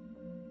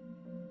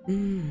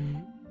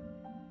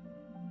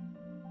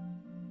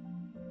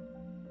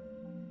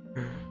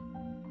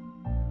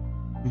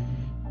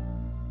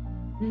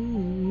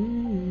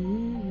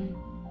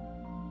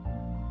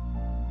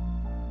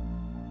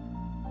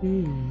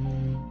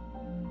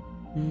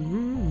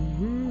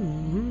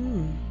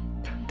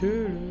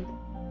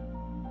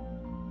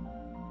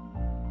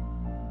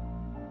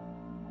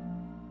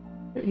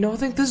 No, I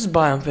think this is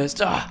Biome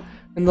Fest.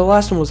 And the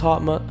last one was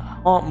Hot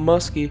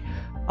Musky.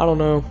 I don't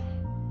know.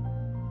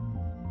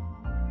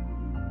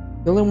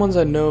 The only ones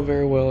I know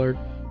very well are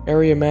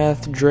Area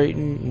Math,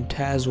 Drayton, and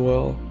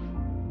Tazwell.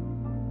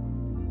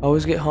 I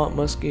always get Hot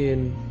Musky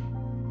and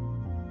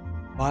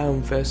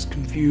Biome Fest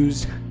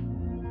confused.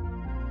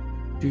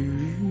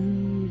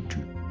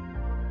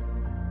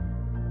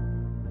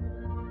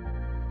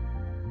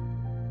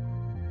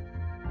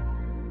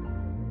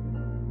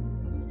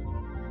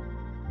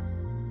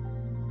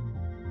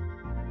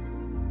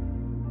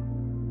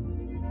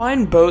 I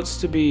find boats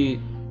to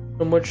be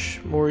so much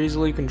more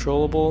easily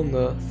controllable in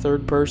the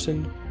third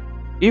person.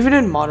 Even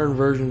in modern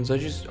versions, I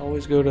just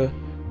always go to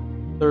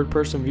third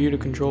person view to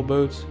control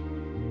boats.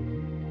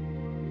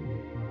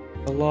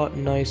 A lot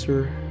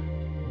nicer.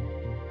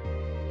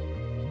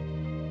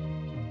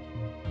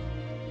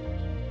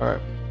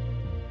 Alright.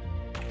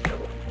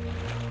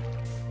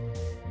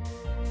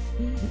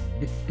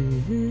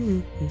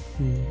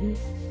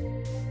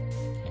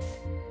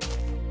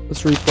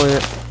 Let's replay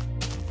it.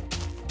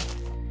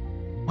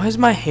 Why is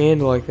my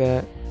hand like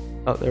that?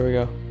 Oh, there we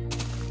go.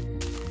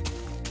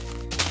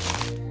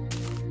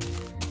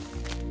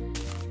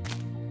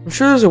 I'm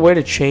sure there's a way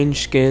to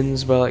change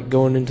skins by like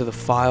going into the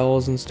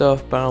files and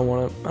stuff, but I don't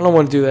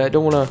want to do that. I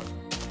don't want to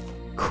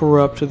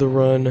corrupt the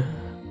run,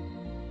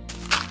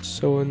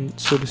 so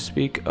to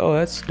speak. Oh,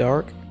 that's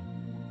dark.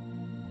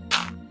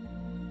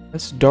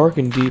 That's dark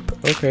and deep.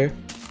 Okay.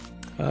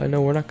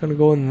 No, we're not gonna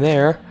go in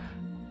there.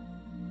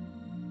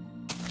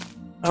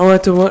 I don't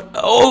have to.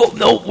 Oh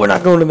no, we're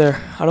not going in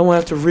there. I don't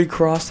want to have to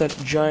recross that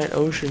giant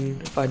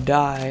ocean if I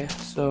die.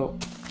 So,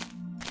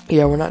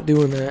 yeah, we're not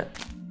doing that.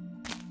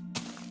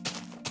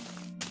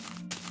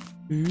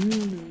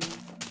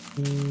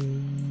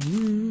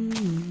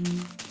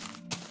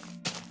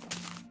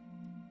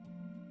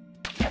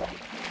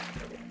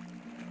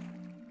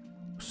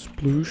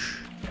 Sploosh.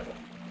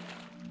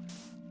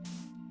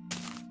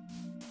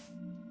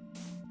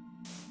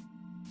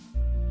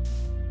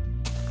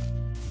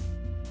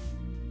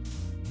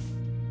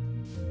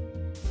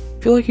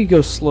 I feel like he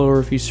goes slower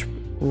if you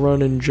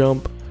run and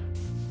jump.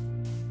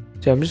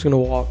 See, I'm just gonna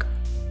walk.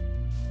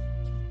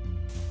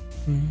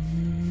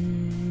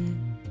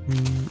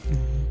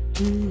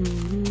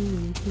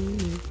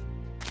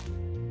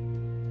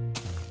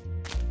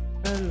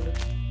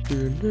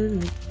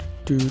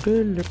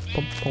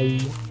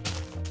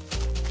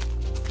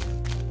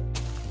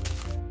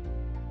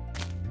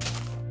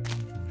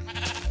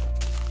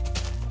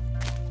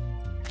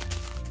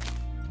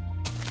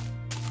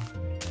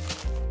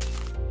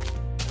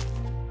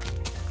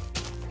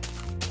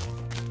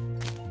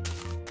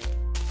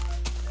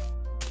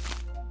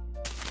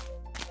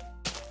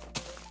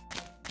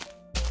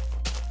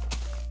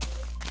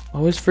 I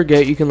always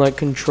forget you can like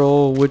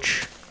control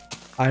which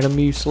item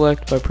you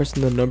select by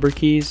pressing the number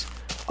keys.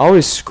 I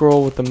always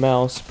scroll with the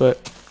mouse, but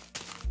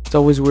it's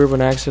always weird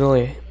when I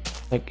accidentally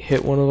like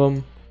hit one of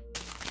them.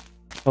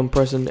 I'm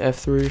pressing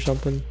F3 or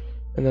something,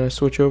 and then I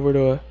switch over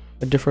to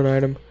a different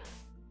item.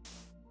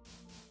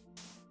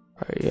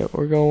 Alright, yeah,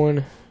 we're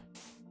going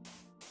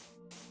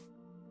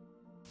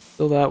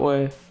still that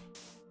way.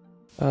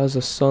 How's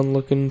the sun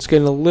looking? It's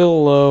getting a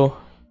little low.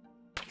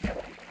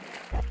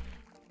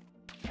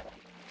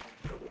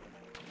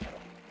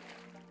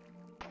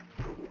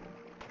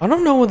 I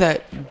don't know what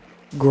that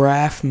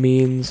graph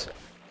means.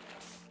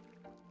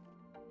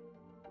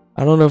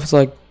 I don't know if it's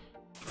like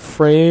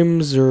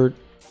frames or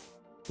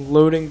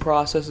loading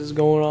processes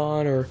going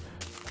on or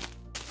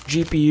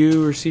GPU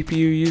or CPU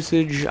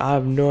usage. I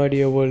have no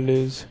idea what it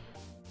is.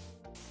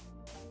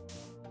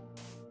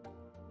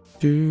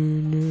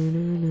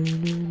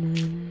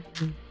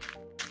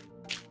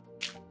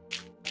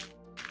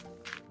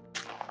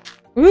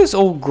 Look at this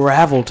old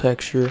gravel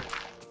texture.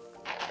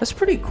 That's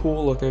pretty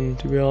cool looking,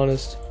 to be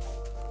honest.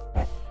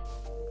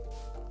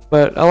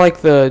 But I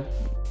like the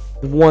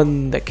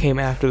one that came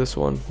after this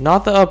one.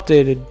 Not the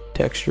updated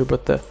texture,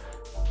 but the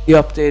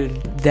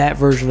updated, that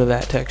version of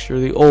that texture.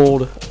 The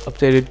old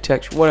updated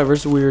texture. Whatever,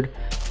 it's weird.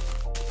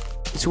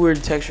 It's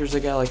weird textures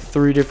that got like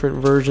 3 different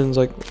versions,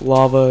 like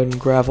lava and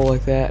gravel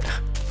like that.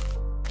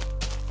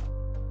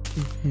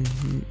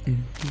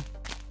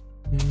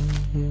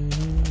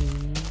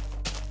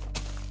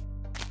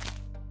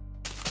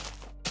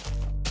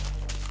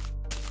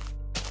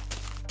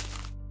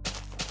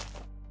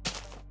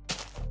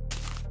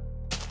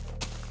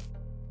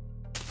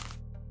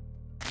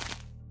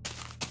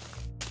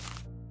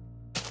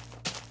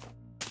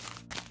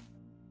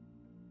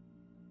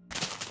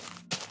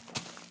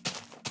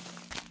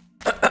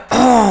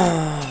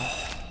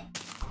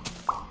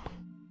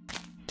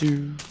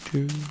 Do,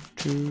 do,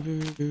 do,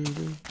 do, do,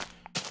 do.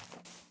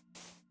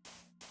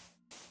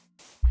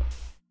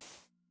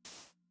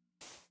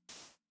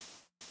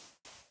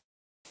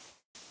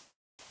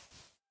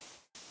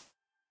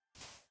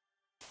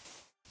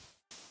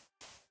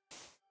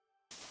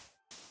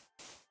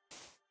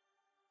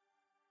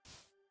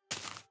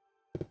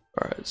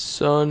 Alright,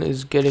 sun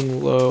is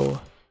getting low.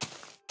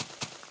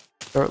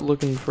 Start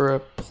looking for a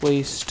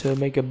place to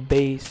make a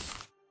base.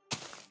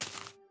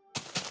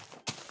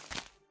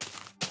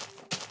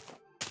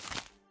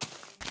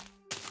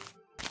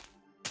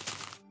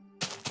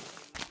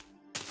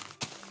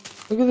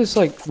 Look at this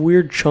like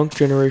weird chunk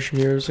generation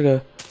here. It's like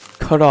a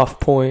cutoff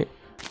point.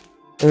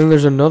 And then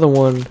there's another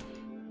one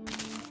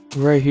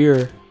right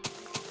here.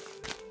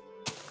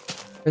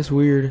 That's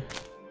weird.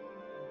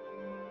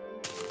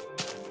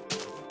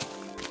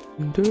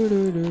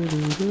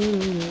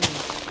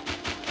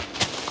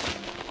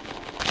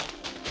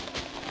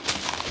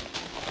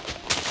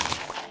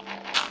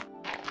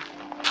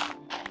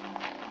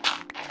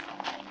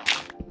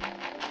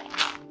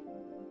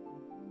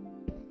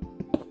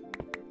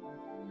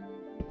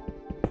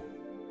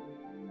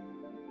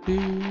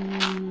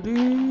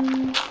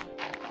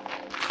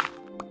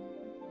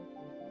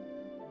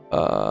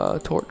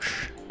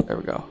 Torch. There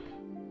we go.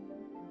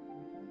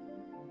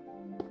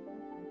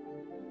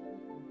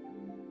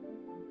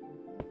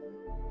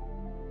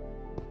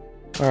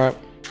 Alright.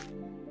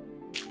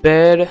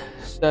 Bed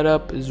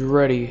setup is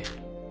ready.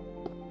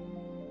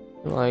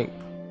 Like,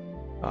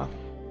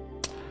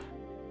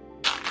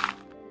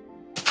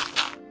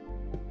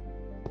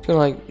 it's gonna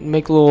like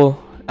make a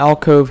little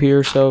alcove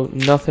here so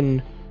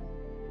nothing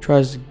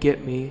tries to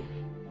get me.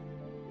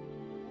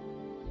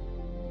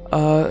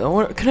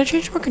 Can I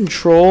change my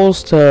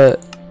controls to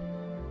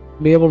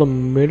be able to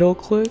middle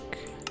click?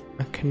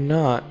 I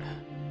cannot.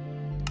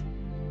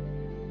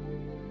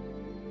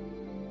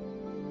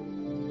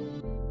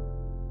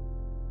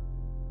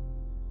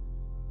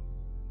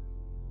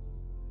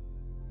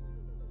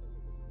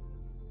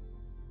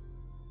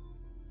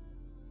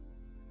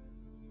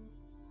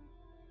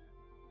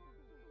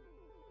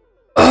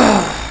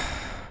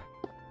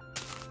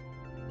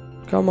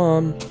 Come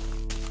on.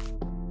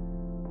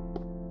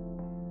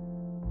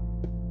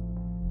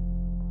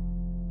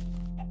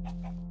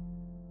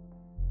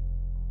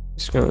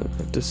 Just gonna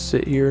have to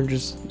sit here and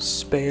just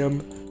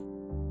spam.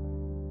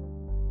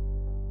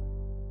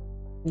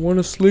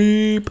 Wanna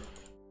sleep?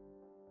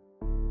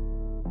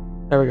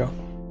 There we go.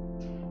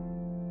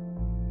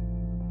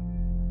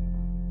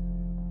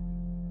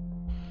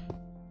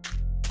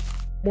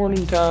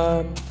 Morning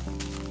time.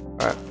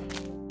 Alright.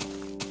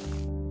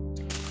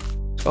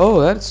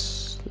 Oh,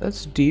 that's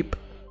deep.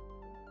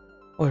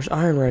 Oh, there's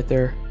iron right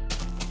there.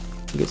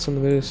 Get some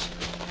of this.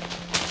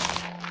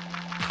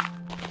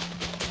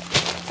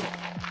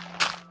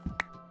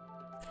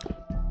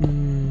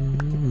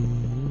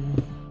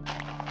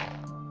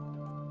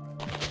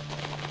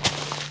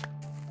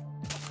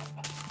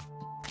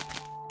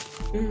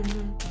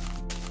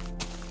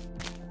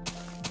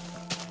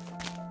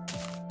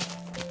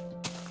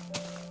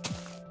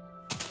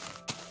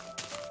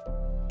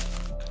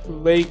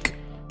 Lake.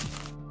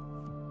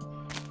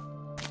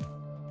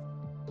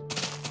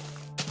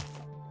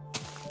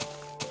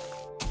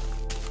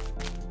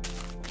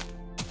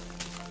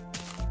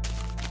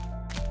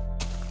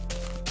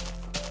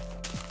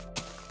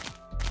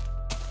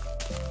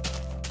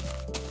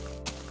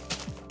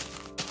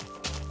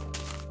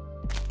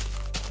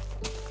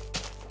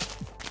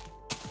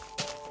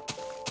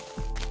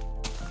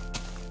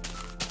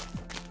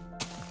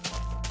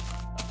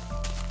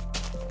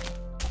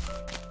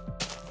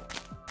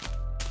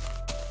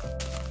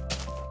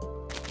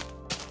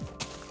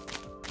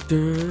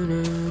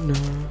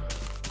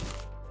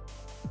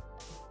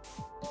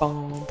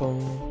 Boom,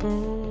 boom,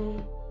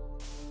 boom.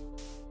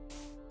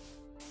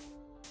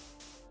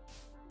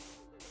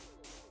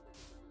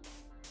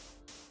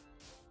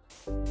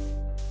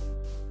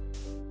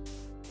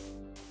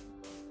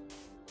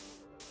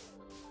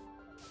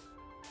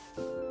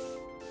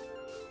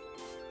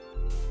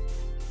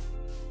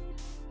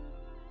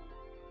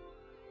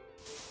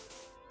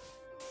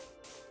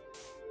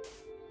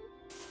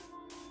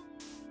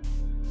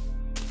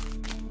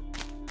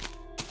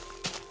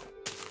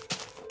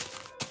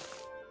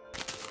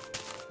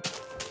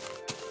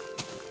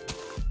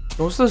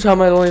 Most of the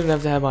time I don't even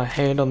have to have my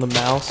hand on the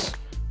mouse.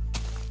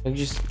 I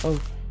just,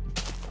 oh.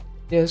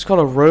 Yeah, it's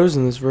called a rose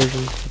in this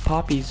version. The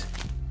poppies.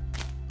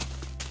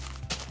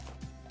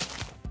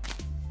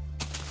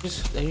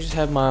 I just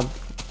have my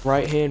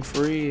right hand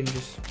free and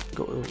just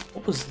go.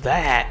 What was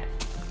that?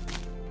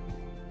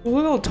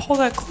 Look how tall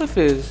that cliff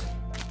is.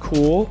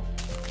 Cool.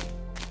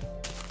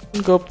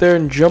 Go up there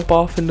and jump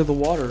off into the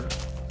water.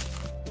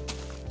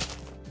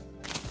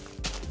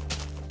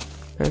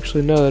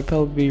 Actually, no, that'd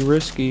probably be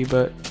risky,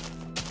 but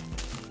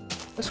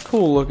that's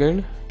cool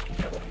looking.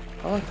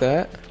 I like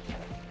that.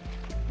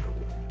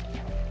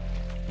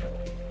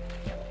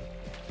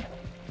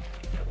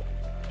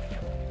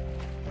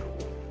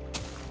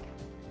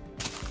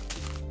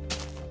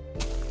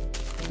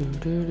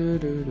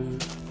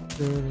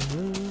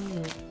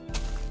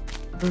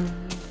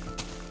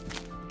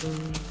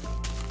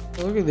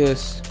 Look at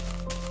this.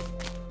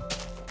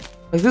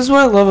 Like, this is what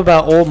I love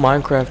about old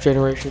Minecraft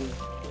generation.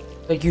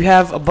 Like, you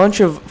have a bunch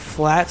of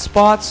flat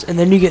spots, and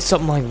then you get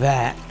something like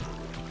that.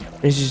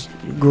 It's just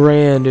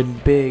grand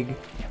and big,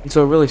 and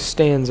so it really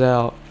stands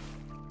out.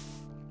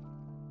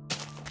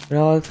 And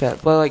I like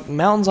that. But like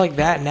mountains like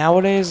that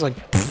nowadays,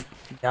 like pfft,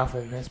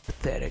 nothing. That's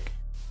pathetic.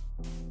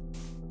 I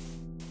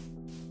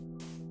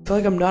feel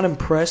like I'm not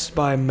impressed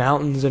by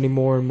mountains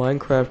anymore in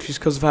Minecraft just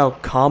because of how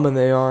common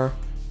they are,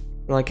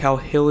 and like how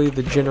hilly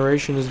the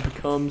generation has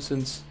become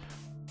since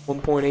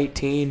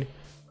 1.18.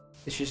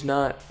 It's just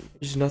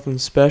nothing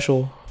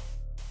special.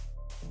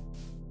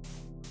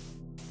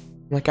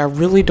 Like, I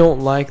really don't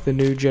like the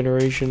new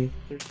generation.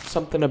 There's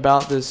something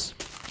about this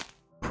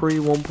pre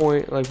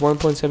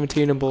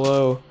 1.17 and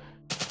below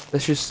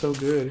that's just so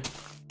good.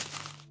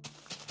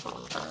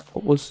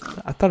 What was?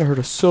 I thought I heard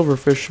a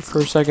silverfish for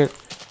a second.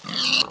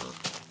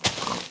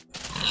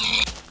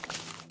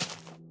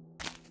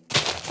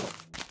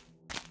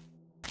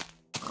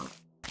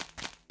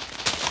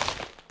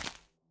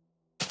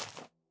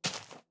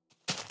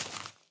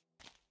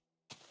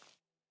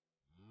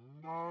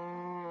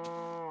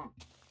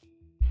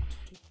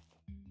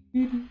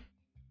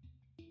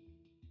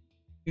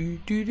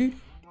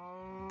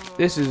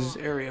 This is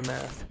area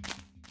math.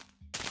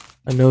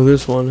 I know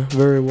this one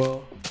very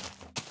well.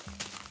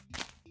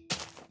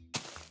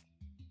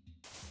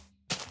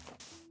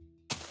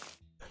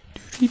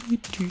 Boom,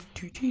 boom,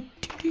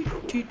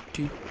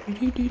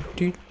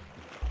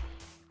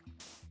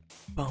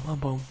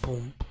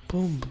 boom,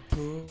 boom,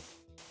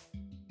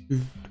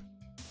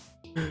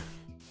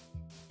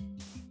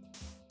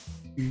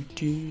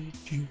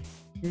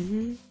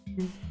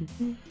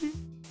 boom.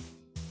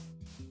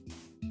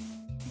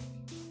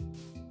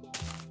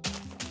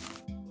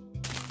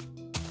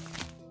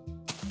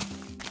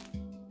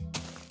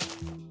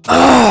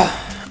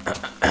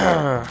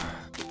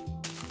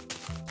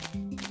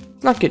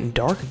 It's not getting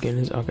dark again,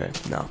 is it? Okay,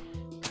 no.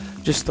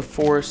 Just the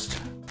forest.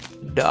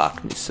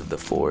 Darkness of the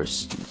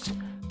forest is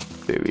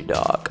very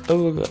dark. Oh,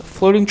 look at that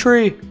floating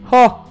tree.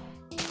 Huh.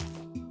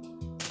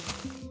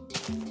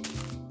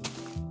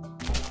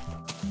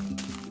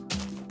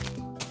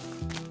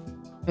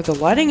 Yeah, the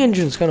lighting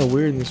engine is kind of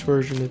weird in this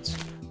version.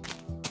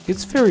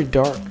 It's very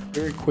dark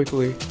very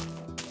quickly.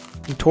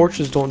 And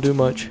torches don't do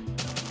much.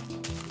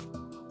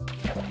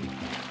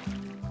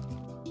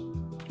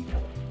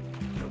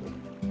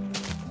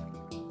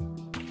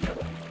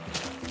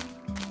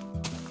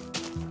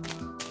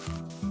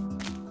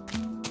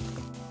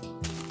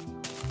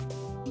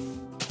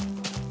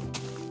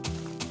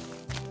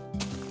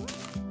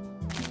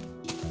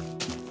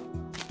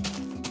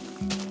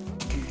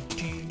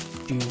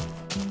 do.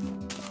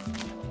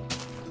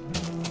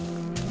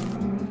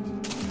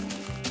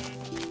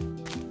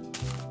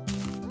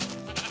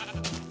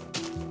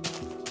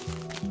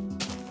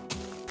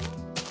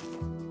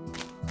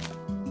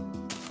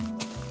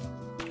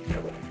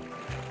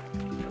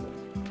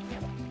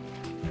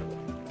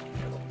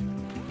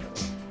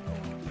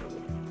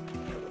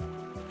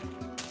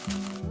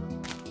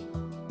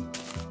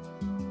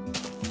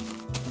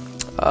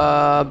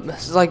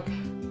 It's like,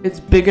 it's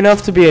big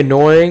enough to be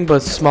annoying,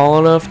 but small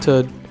enough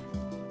to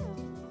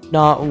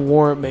not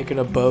warrant making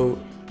a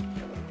boat.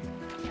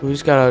 We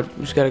just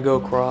gotta go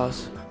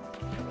across.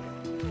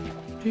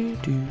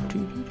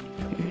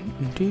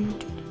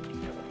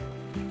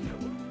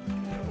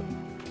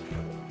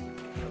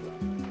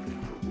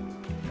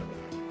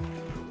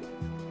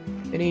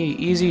 Any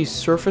easy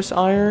surface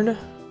iron?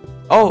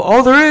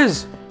 Oh, there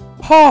is!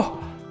 Oh!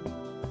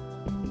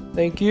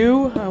 Thank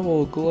you. I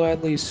will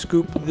gladly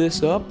scoop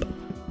this up.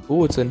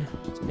 Oh, it's an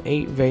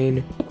 8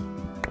 vein.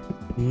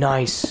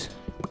 Nice.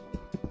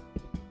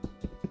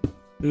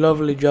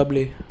 Lovely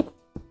jubbly.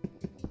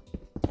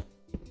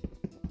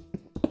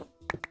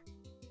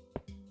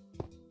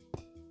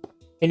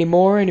 Any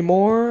more? Any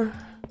more?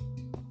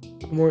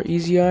 More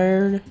easy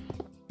iron?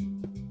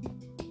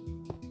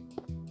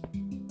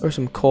 Or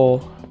some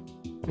coal?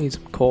 Need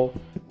some coal.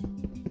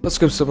 Let's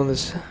scoop some of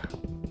this.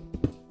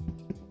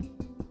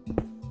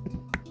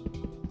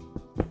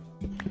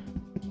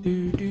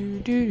 Do do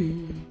do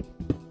do.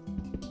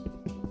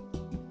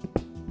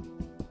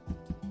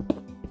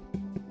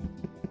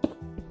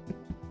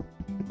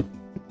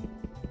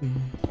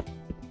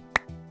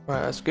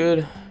 Alright, that's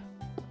good.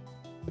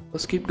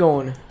 Let's keep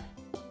going.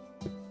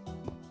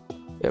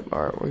 Yep,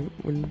 alright,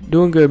 we're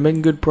doing good,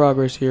 making good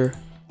progress here.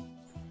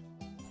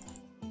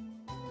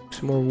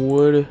 Some more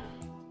wood.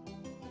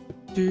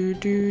 Do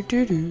do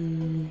do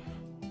do.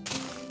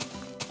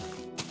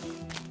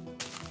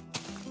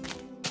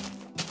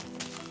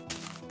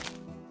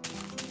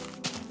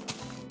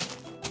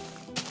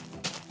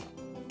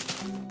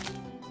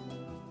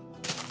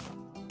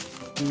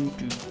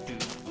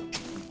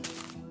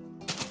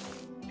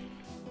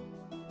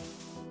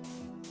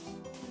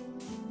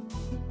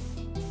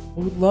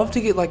 I would love to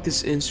get like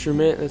this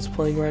instrument that's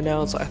playing right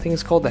now. I think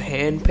it's called the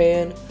hand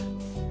pan,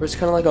 where it's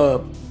kind of like a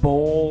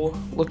bowl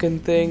looking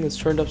thing that's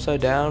turned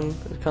upside down.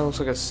 It kind of looks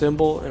like a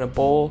cymbal and a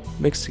bowl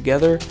mixed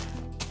together.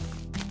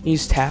 You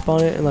just tap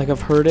on it, and like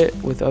I've heard it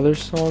with other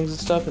songs and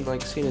stuff, and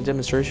like seen a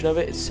demonstration of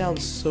it. It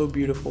sounds so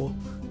beautiful.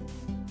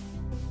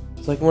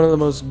 It's like one of the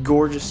most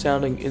gorgeous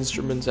sounding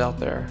instruments out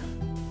there.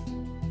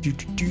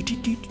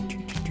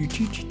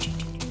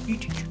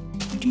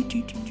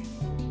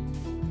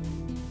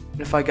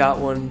 If I got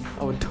one,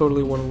 I would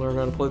totally want to learn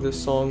how to play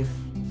this song.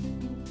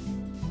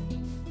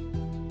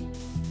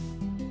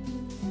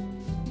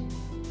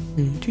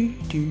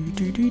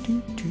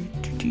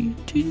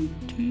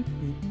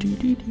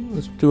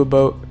 Let's do a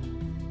boat.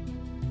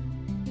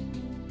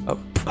 Oh,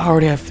 I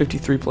already have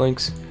 53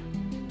 planks.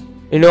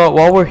 You know what?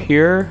 While we're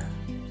here,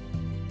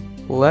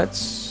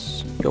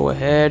 let's go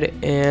ahead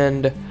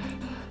and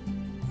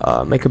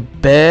make a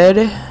bed.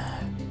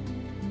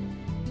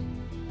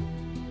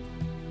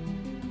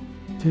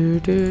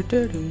 And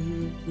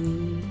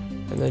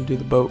then do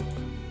the boat.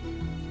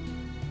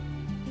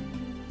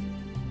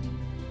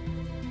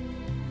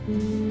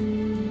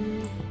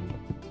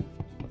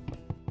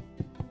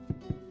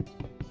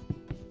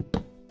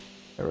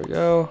 There we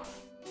go.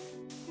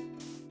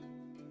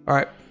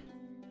 Alright.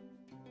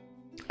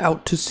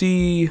 Out to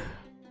see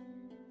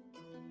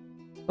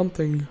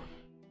something.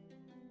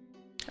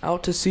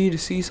 Out to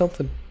see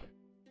something.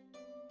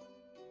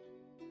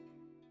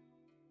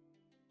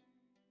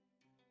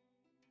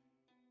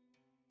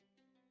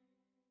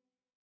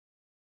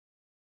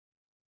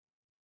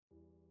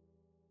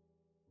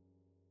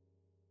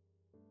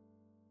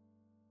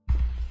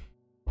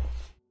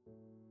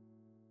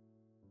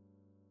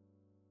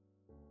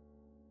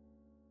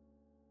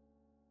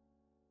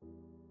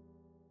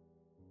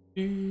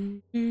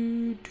 Do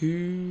do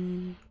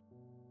do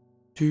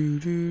do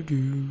do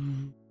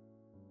do.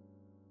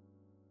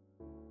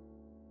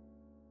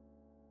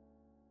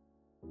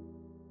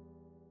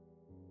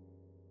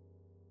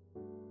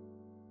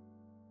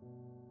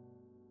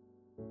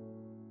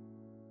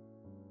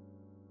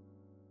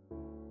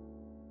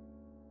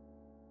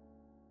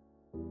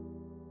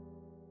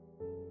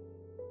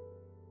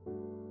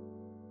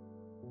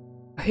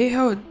 I hate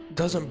how it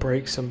doesn't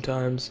break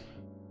sometimes.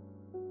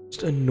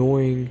 Just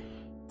annoying.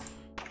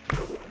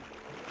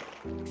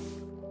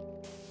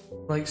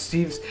 Like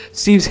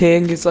Steve's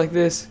hand gets like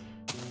this.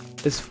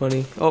 It's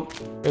funny. Oh,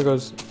 there it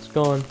goes. It's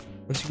gone.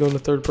 Once you go into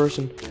third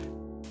person.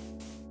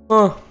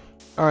 Oh,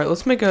 all right.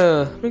 Let's make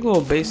a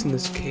little base in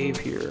this cave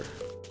here.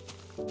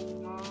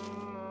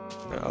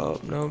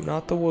 Oh no,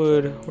 not the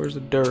wood. Where's the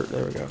dirt?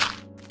 There we go.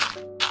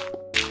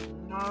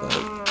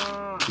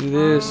 Do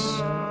this.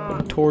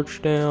 Put a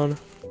torch down.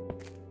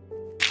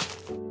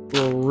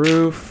 Little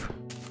roof.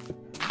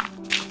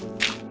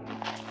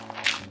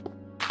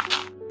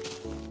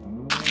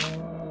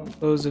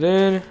 Close it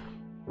in.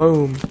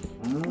 Boom.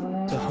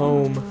 It's a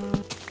home.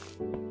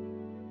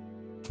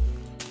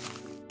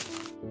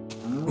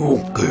 Oh,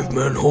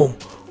 caveman home.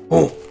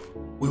 Oh,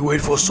 we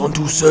wait for sun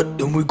to set,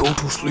 then we go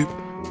to sleep.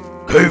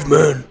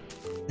 Caveman.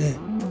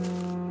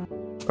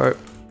 Alright.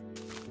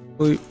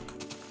 Sleep.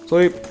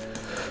 Sleep.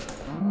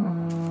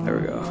 There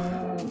we go.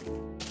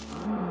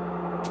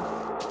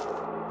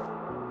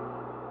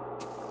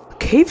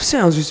 Cave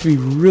sounds used to be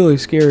really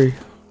scary.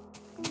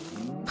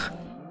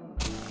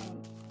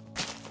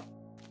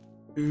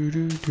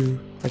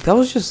 Like that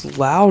was just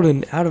loud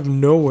and out of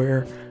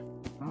nowhere.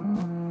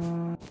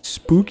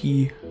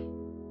 Spooky.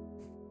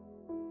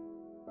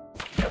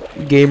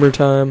 Gamer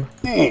time.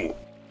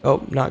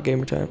 Oh, not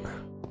gamer time.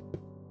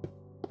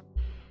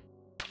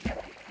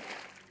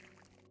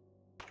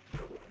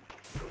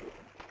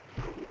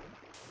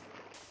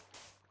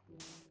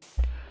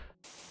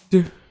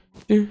 Do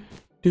do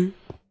do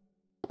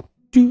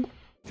do do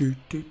do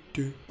do do do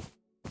do.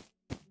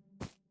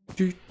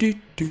 Do do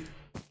do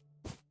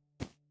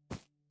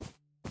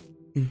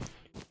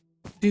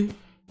do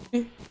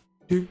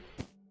do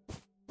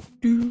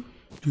do do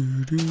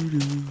do do.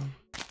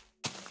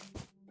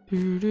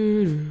 Do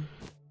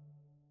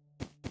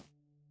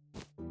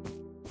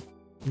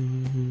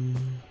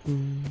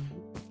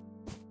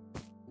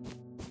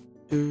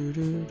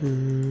do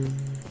do.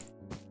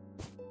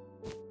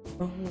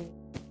 Oh.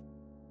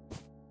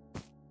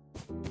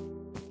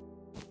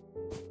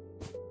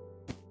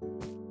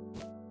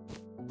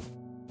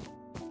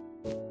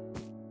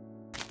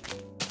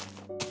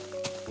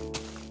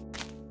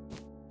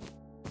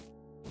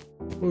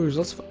 Ooh, there's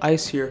lots of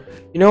ice here.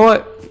 You know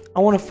what? I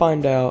want to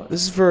find out.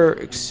 This is for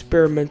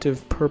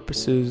experimentative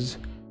purposes.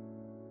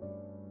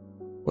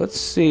 Let's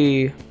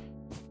see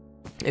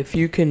if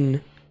you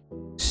can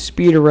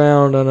speed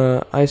around on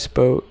a ice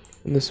boat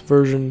in this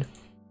version.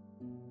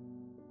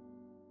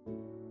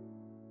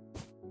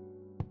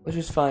 Let's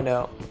just find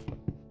out.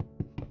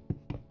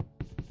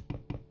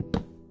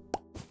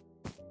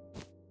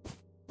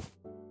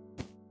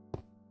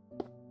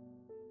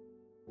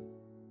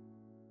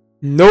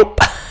 Nope.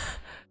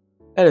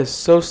 That is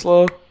so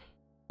slow.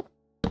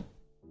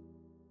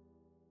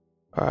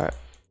 Alright,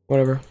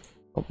 whatever.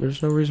 Oh,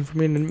 there's no reason for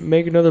me to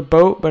make another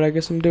boat, but I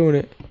guess I'm doing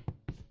it.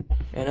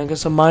 And I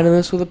guess I'm mining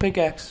this with a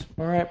pickaxe.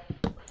 Alright.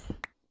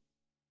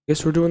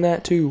 Guess we're doing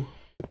that too.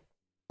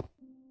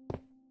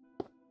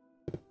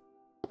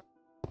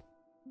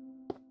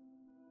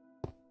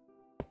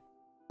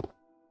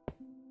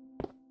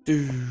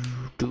 Do,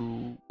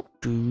 do,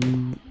 do.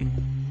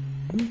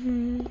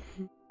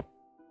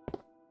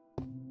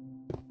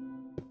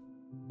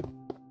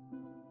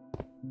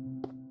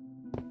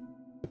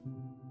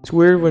 It's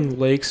weird when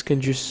lakes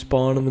can just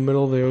spawn in the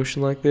middle of the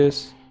ocean like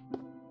this.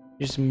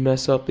 Just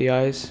mess up the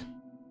ice.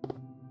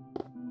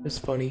 It's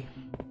funny.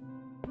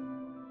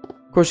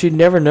 Of course, you'd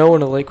never know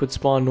when a lake would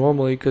spawn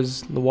normally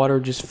because the water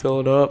would just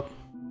fill it up.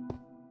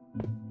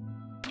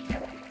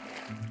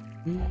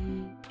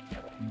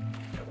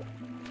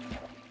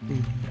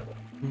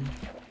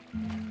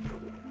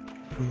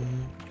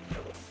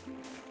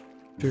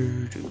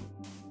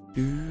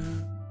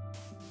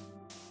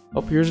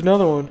 Oh, here's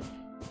another one.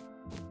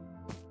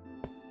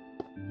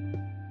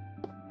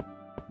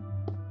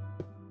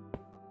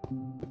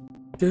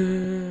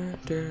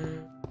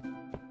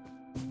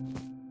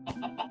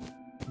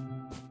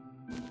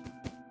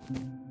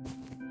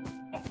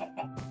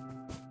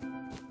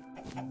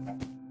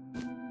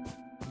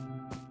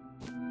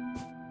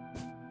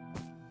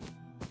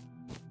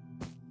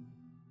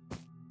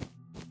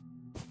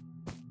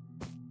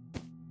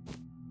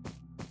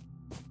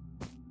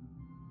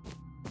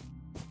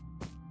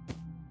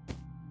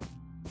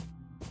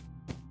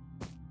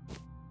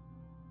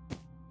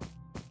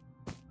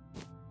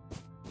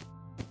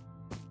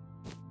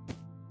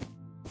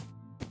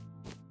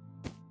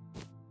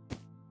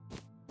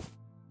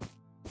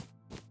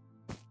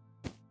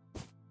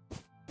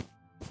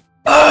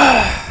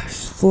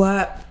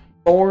 Flat,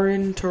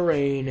 boring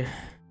terrain.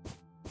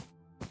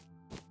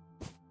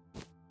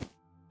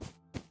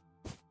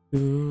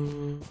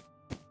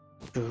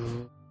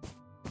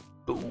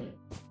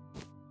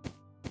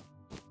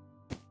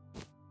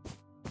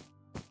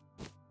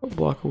 What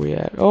block are we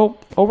at? Oh,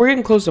 we're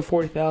getting close to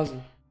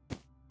 40,000.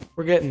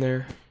 We're getting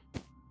there.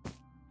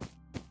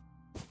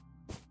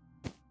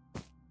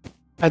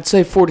 I'd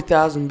say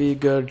 40,000 be a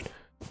good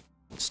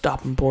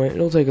stopping point.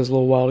 It'll take us a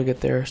little while to get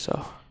there,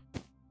 so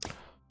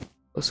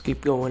let's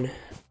keep going.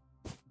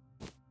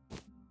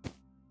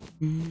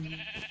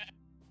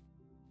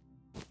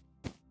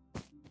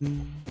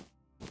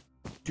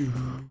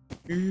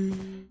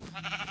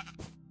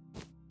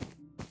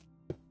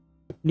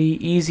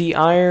 Need easy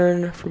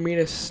iron for me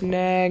to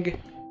snag.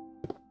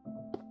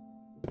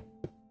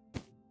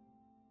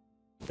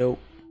 Nope.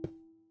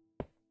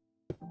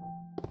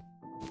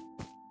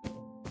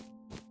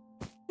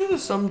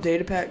 There's some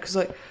data pack, because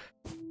like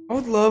I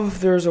would love if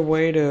there's a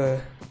way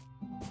to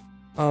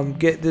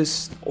get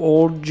this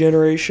old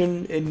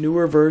generation in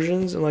newer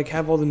versions and like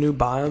have all the new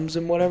biomes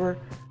and whatever,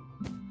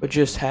 but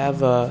just have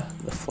the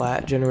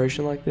flat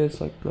generation like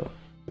this, like the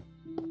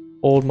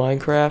old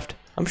Minecraft.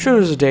 I'm sure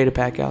there's a data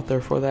pack out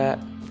there for that.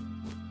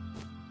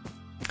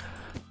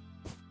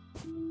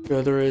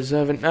 Sure there is.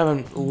 I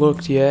haven't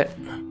looked yet.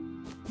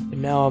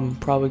 And now I'm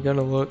probably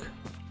gonna look.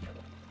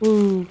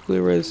 Ooh, clear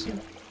away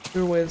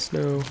the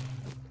snow.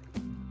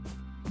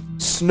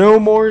 Snow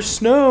more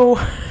snow!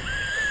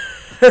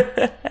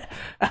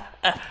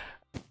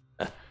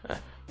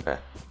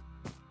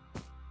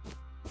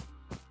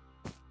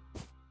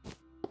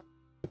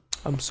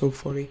 I'm so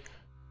funny.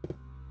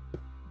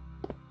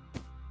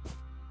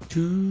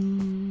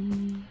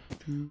 Doo,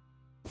 doo.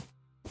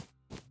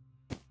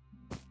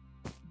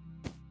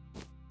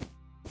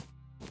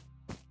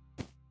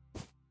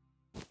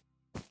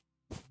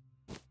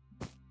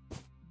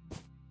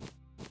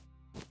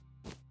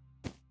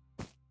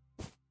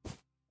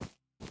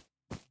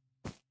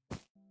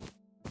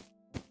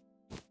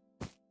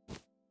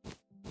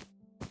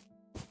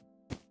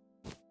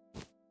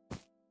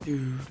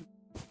 Doo,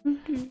 doo,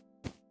 doo.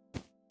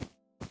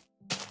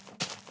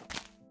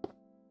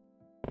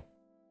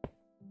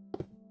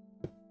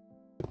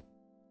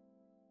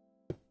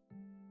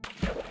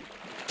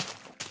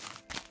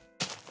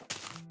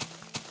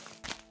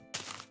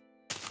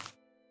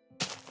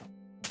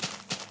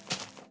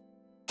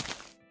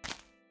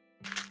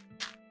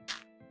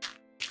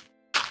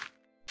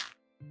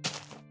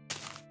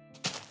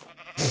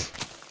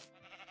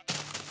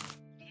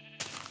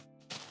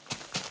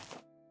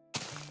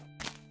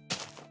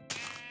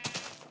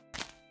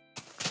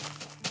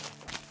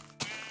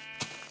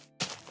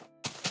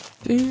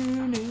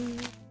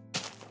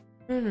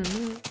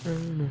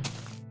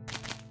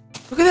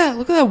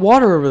 Look at that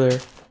water over there.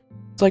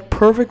 It's like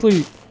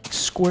perfectly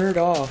squared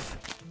off.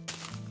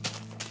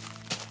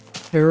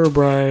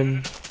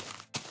 Herobrine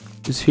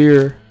is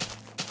here.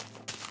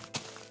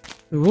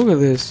 Look at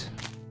this.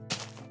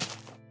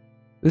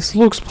 This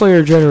looks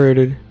player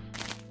generated.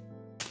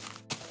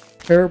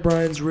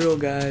 Herobrine's real,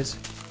 guys.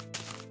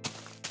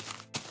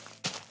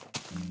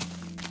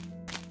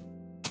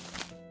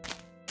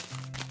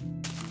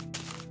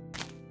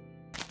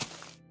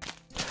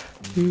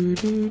 Do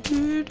do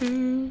do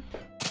do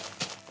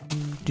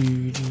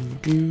do do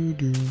do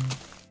do.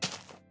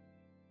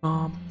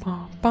 Bum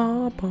bum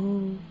bum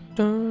bum.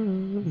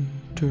 Do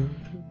do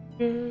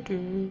do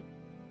do.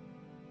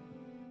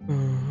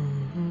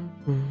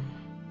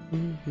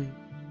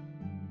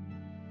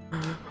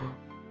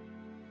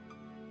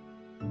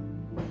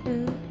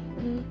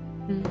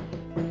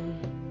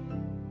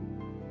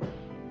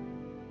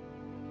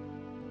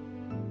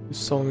 This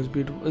song is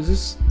beautiful. Is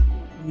this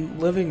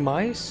Living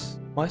Mice?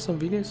 Mice on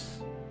Venus?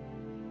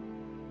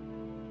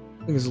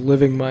 I think it's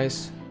Living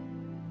Mice.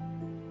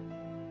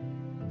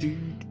 Do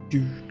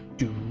do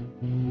do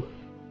do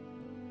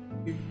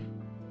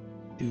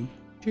do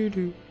do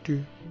do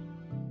do.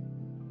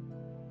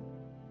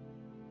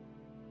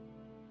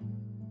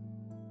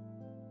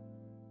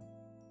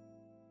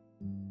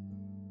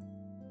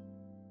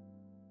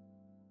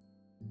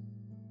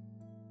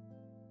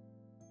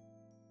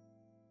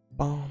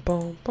 Bum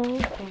bum bum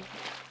bum.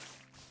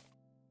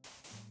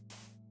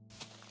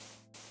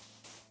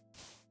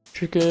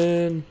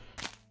 Chicken.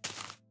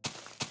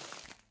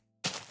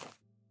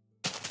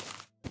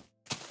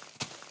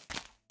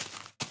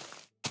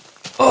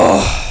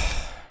 Oh.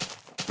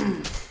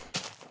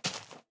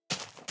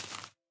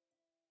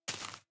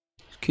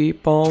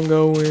 Keep on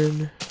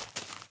going.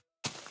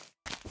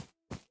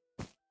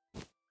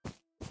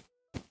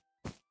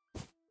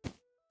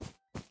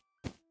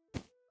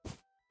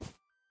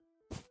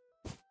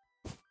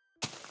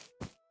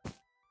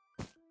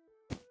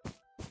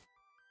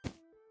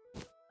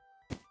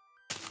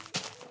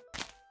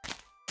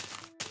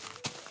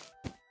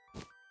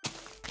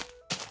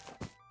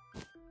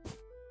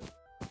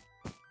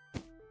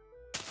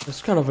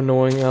 It's kind of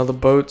annoying how the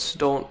boats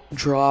don't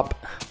drop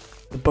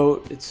the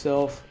boat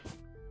itself.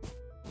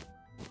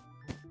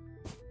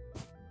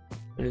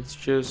 And it's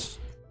just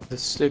the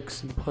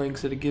sticks and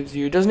planks that it gives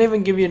you. It doesn't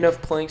even give you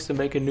enough planks to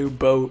make a new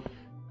boat,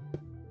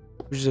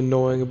 which is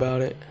annoying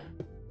about it.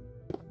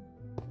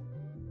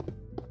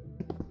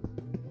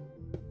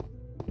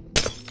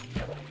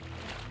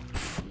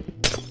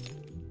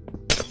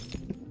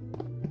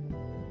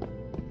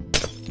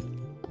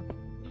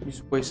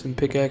 Just wasting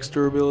pickaxe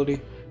durability.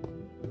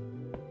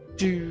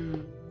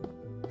 Do,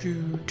 do,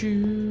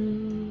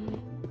 do.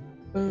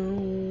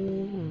 Oh.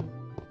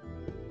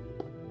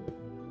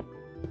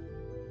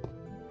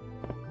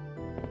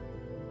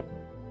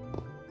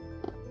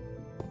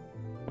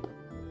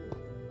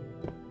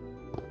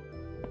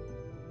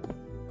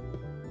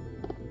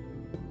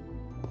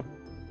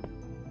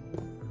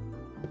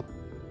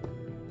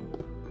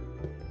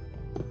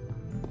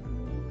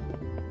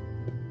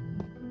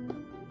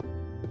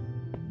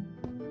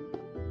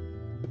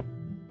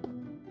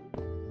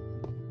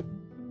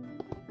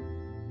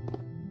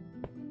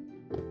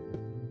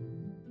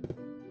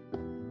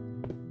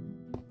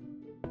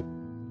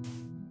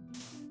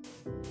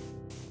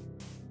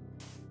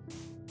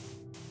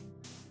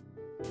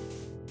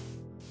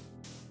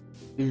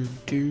 Do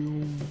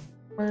do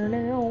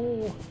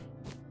now.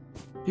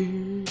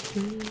 Do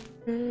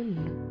do.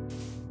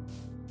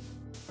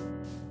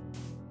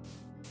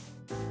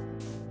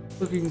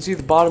 Look, you can see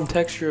the bottom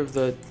texture of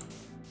the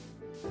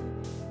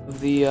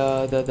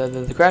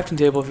the crafting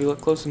table if you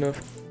look close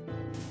enough.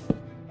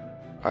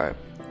 All right.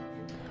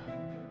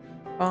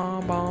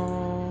 I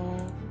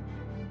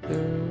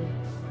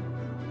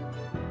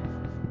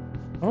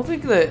don't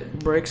think that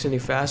breaks any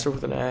faster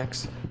with an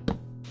axe.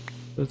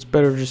 It's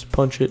better to just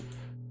punch it.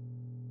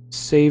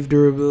 Save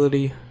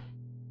durability.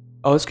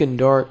 Oh, it's getting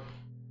dark.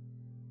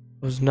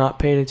 I was not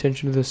paying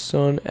attention to the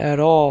sun at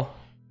all.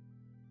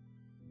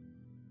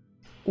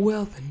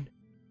 Well then.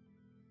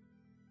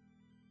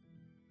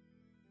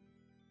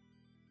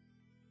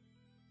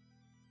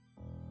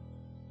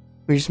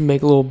 We just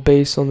make a little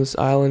base on this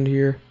island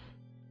here.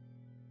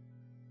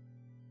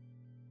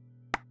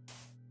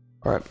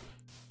 Alright.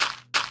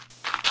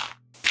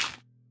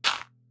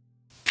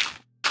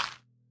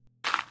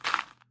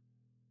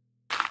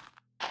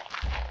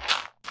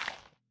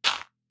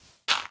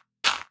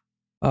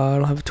 I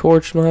don't have a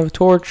torch,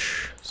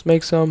 Let's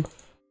make some.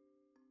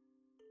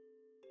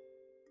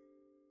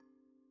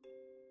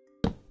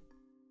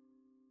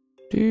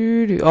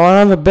 Oh, I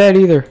don't have a bed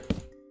either.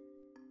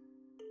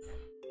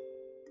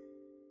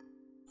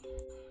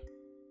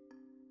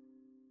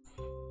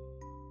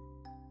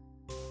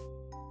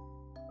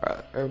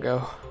 Alright, there we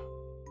go.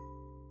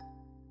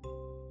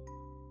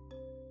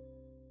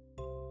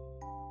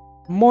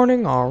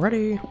 Morning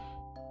already.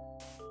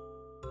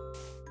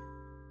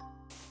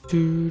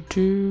 Do.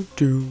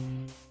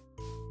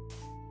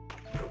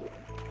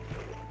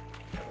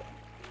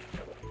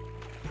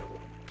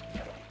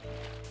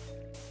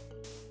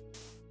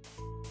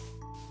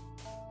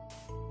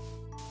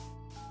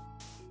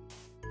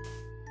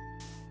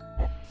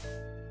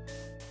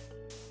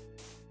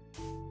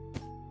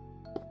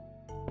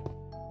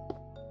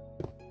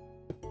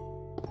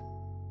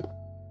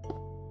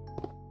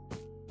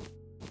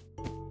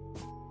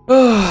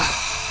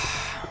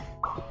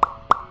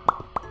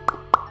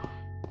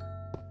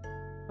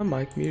 My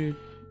mic muted.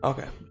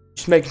 Okay,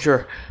 just making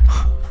sure.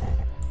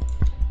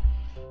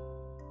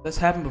 That's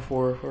happened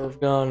before, where I've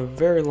gone a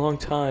very long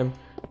time.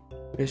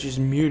 It's just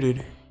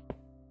muted.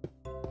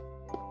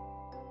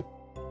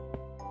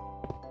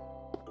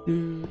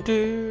 Do.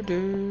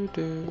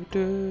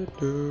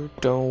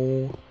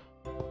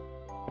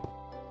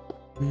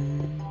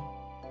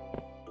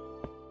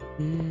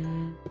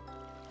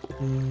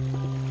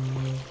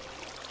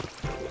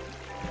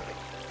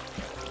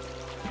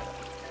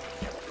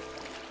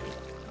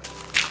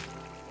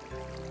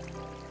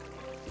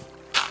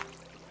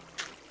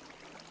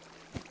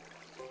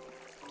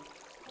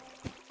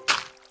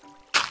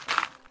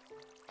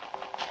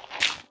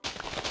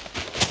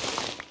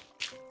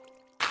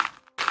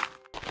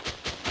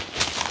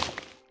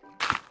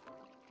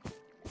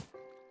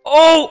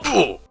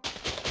 Oh!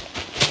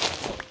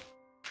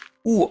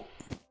 Ooh.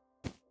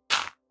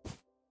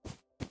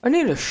 I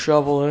need a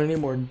shovel and I need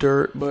more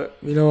dirt, but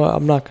you know what?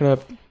 I'm not gonna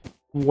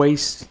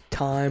waste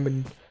time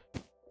and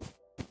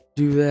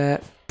do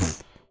that.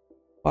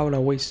 Why would I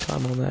waste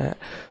time on that?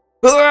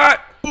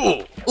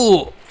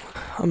 Ooh.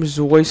 I'm just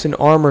wasting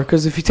armor,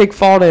 because if you take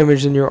fall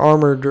damage, then your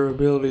armor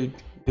durability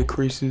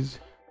decreases.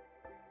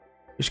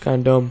 It's kind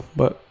of dumb,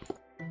 but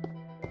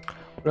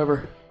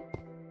whatever.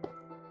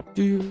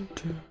 You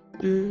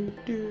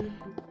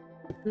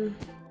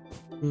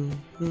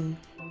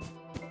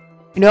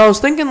know, I was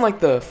thinking like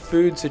the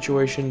food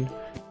situation is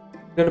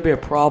gonna be a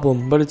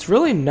problem, but it's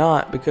really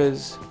not,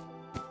 because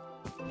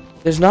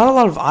there's not a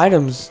lot of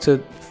items to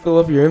fill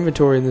up your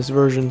inventory in this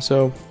version,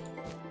 so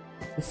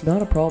it's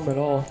not a problem at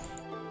all.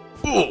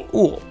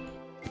 Ooh.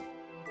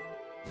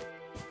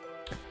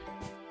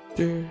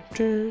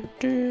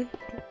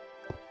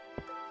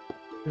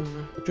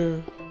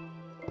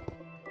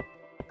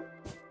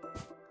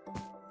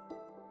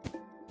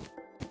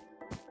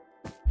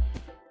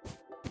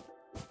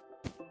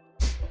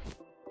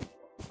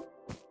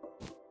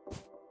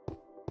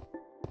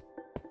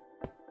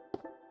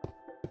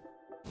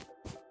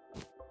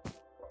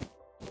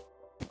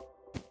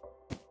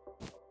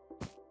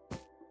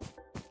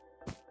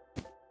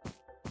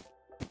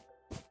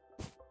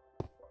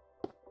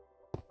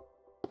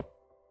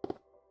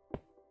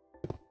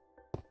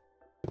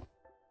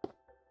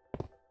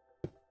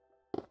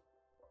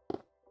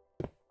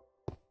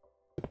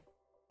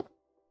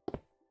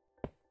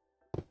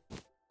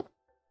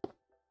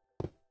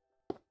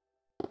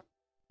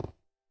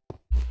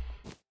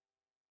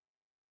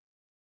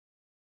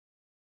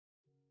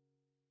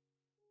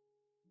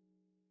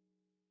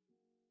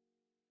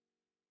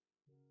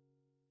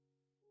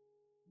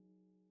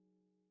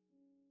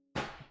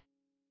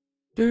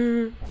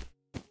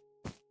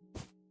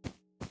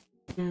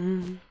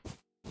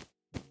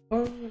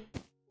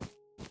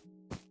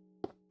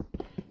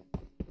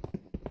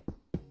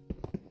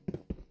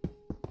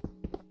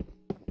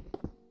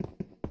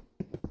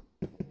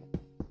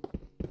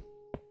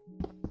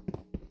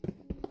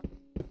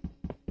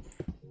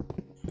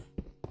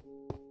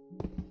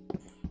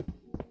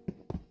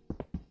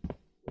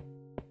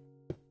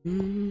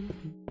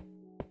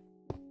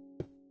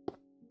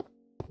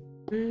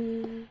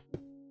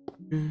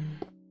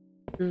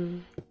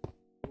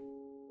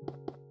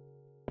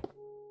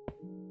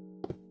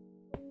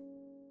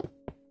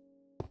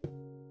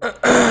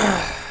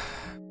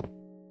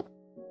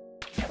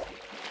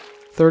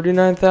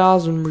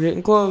 39,000. We're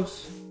getting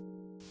close.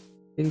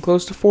 Getting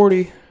close to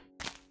 40.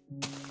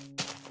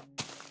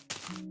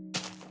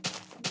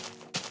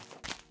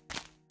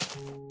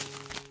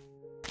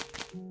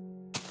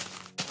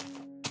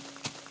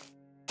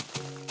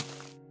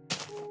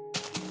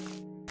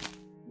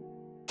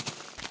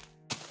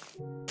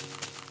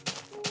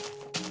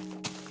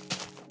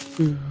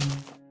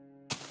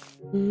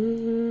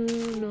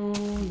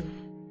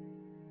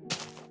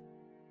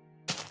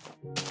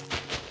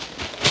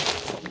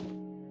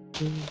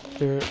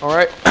 All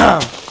right.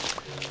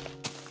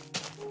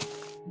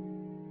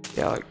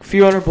 Yeah, like a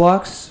few hundred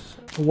blocks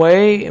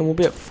away, and we'll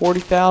be at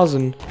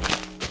 40,000.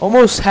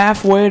 Almost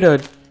halfway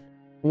to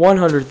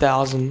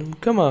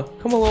 100,000. Come a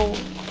little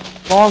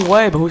long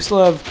way, but we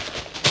still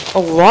have a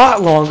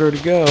lot longer to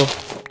go.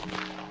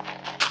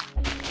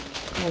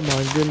 Oh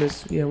my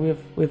goodness! Yeah, we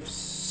have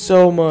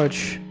so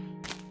much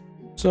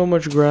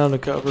ground to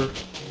cover.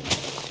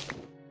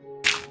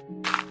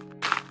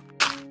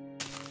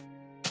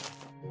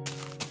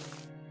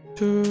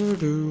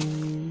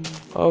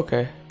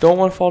 Okay, don't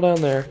want to fall down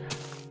there.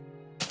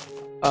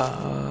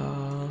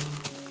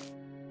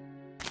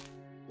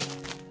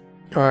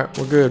 Alright,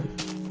 we're good.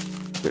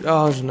 Good.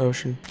 Oh, there's an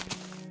ocean.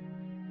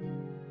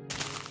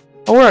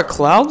 Oh, we're at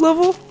cloud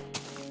level?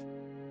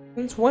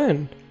 Since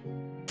when?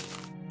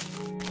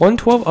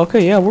 112?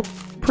 Okay, yeah, we're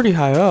pretty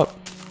high up.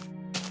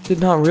 Did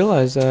not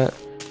realize that.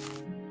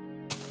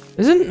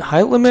 Isn't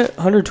height limit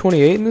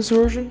 128 in this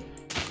version?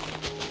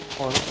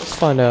 Hold on, let's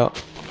find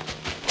out.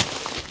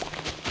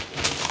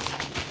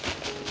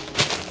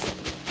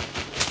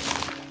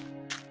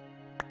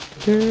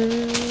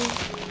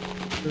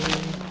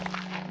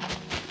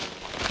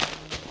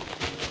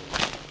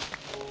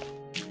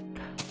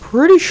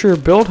 Pretty sure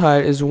build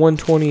height is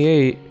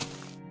 128.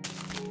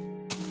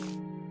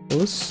 Well,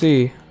 let's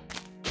see.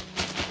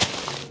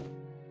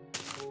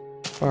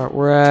 Alright,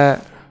 we're at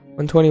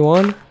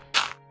 121.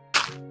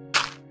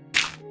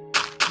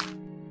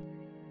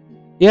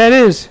 Yeah, it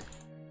is.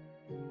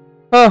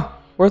 Huh,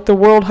 we're at the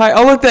world height.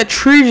 Oh, look, that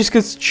tree just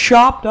gets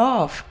chopped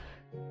off.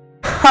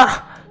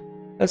 Ha!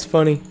 That's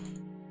funny.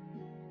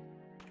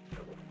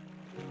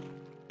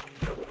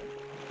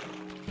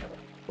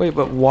 Wait,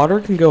 but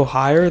water can go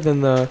higher than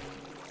the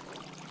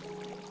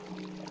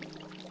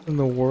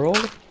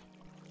world?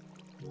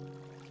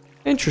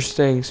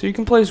 Interesting. So you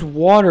can place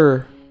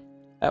water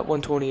at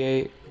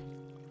 128,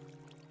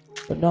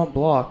 but not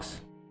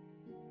blocks.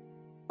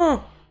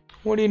 Huh.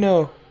 What do you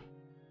know?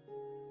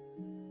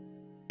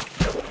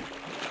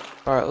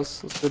 Alright,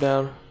 let's go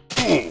down.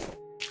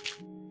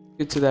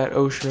 Get to that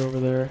ocean over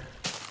there.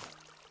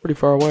 Pretty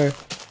far away.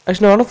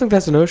 Actually, no, I don't think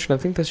that's an ocean. I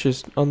think that's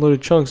just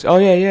unloaded chunks. Oh,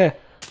 yeah.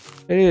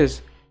 It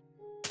is.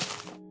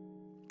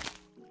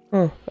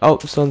 Huh. Oh,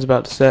 the sun's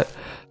about to set.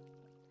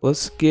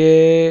 Let's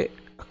get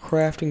a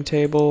crafting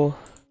table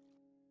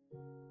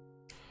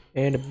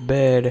and a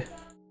bed.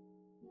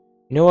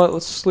 You know what?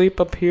 Let's sleep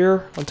up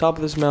here on top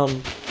of this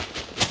mountain.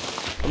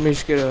 Let me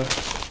just get a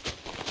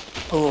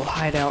little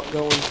hideout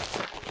going.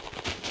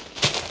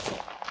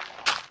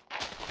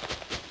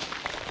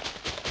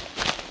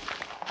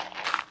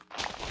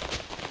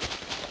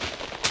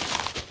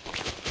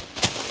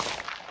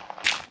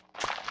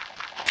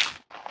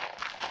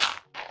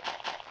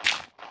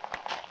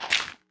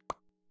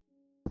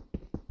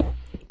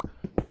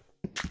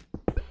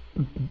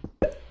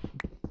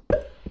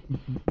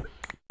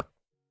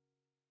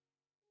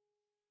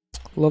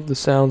 Love the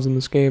sounds in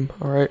this game.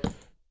 Alright.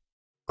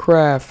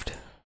 Craft.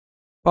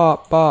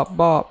 Bop, bop,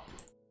 bop.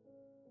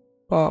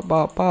 Bop,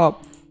 bop,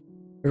 bop.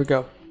 Here we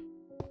go.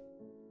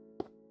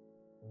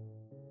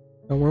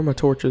 Now, where are my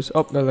torches?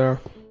 Oh, there they are.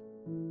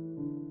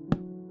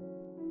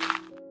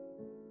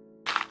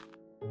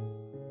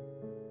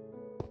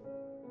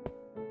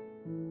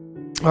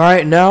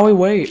 Alright, now we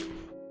wait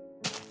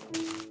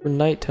for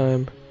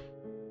nighttime.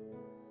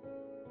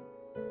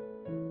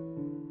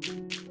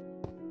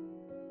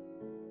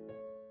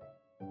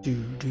 Do.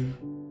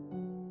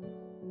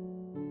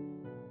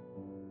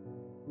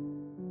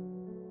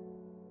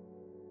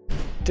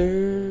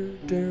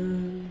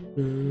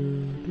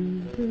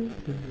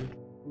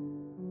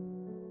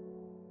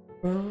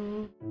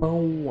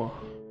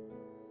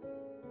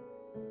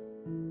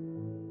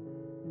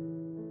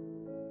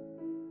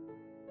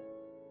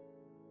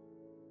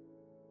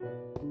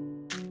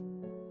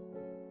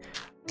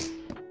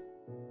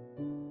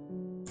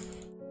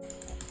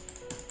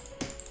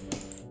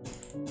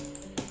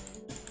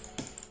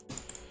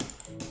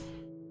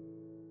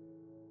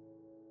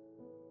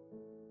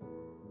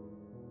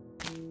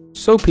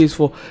 So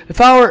peaceful. If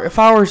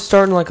I were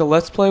starting like a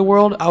Let's Play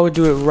world, I would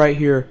do it right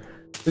here.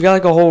 We got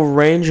like a whole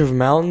range of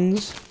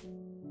mountains.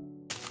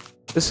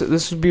 This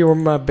would be where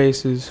my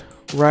base is.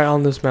 Right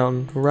on this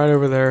mountain. Right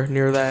over there,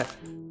 near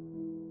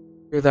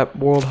that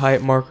world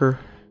height marker.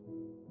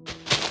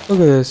 Look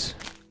at this.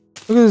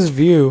 Look at this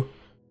view.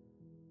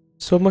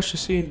 So much to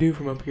see and do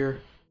from up here.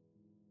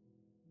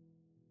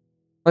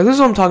 Like, this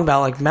is what I'm talking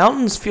about. Like,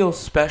 mountains feel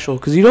special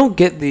because you don't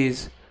get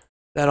these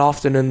that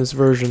often in this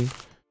version.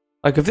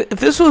 Like, if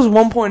this was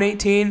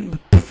 1.18,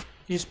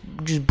 You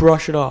just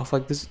brush it off.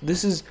 Like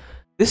this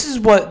is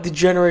what the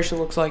generation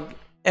looks like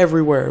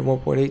everywhere in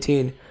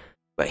 1.18.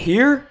 But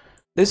here,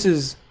 this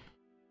is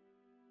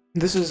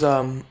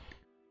some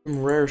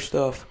rare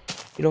stuff.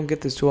 You don't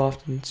get this too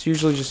often. It's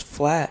usually just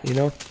flat, you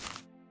know?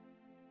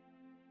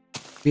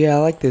 Yeah, I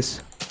like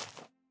this.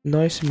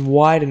 Nice and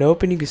wide and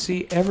open. You can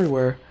see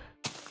everywhere.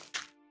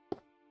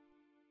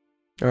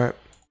 Alright.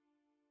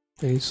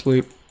 I need to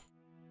sleep.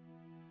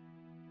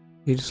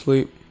 Need to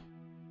sleep.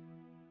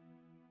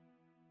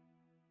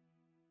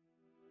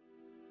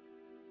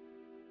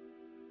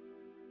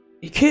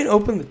 You can't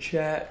open the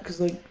chat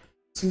because, like,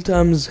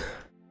 sometimes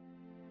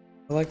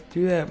I like to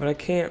do that, but I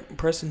can't. I'm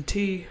pressing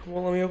T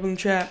won't let me open the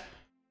chat.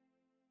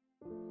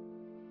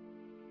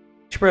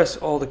 Press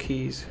all the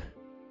keys.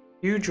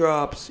 U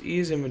drops, E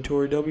is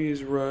inventory, W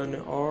is run,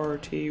 R,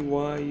 T,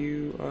 Y,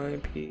 U, I,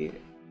 P,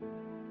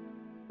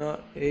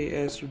 not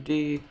A, S, or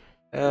D,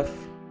 F.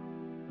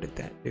 What did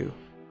that do?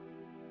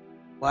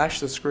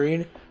 Flash the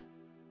screen.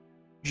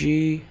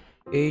 G,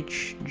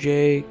 H,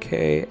 J,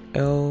 K,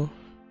 L,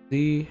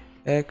 Z,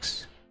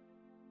 X,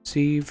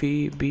 C,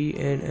 V, B,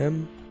 and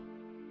M.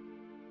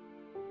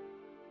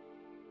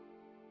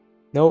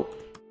 Nope.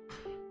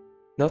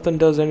 Nothing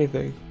does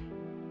anything.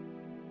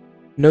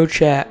 No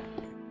chat.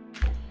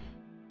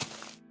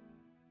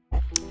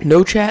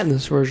 No chat in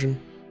this version.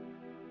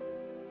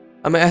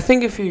 I mean, I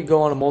think if you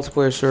go on a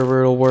multiplayer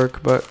server, it'll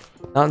work, but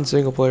not in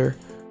single player.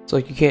 It's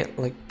like you can't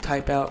like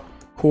type out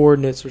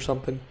coordinates or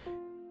something.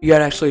 You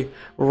gotta actually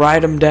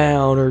write them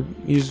down or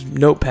use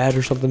Notepad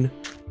or something.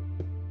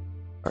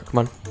 Alright, come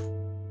on.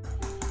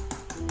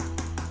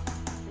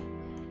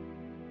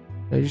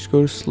 Can I just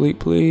go to sleep,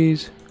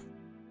 please?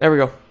 There we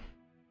go.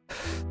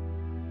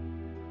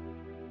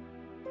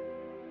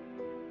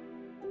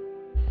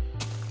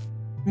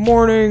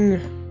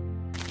 Morning.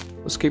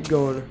 Let's keep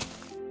going.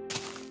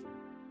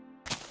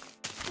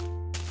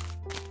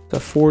 To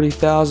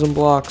 40,000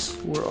 blocks.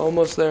 We're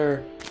almost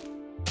there.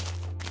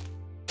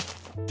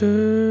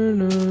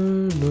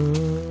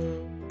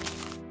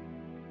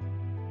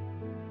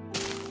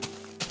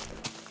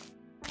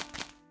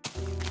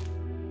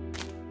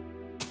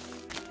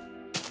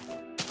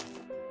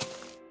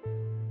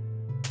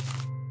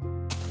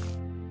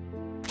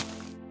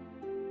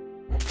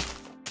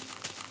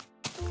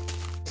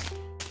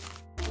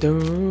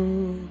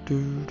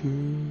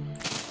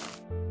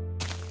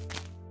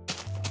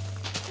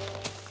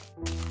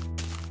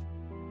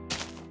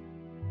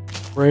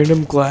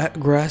 Random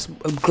grass.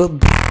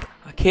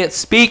 I can't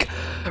speak.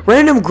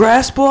 Random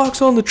grass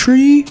blocks on the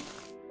tree.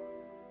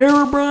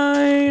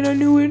 Herobrine, I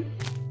knew it.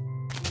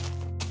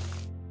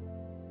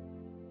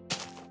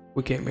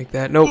 We can't make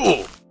that.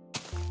 Nope.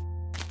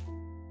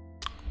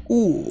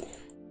 Ooh.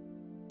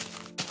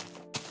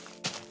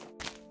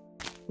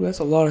 That's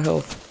a lot of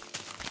health.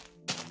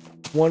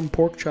 One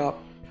pork chop.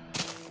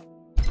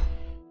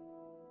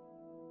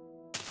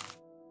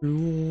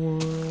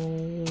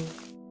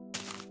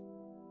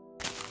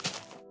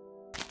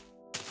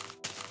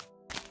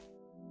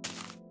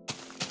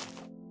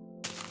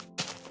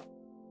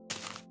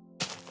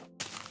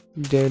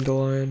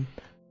 Dandelion.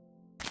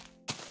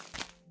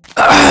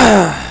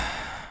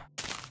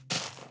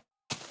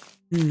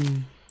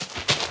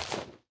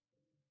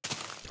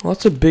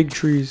 Lots of big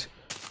trees.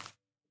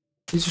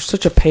 These are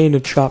such a pain to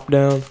chop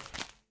down.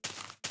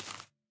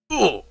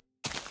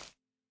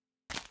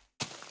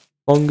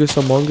 Fungus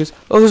among us.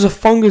 Oh, there's a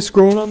fungus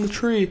growing on the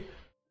tree.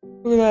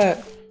 Look at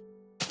that.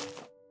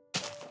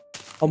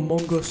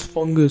 Among Us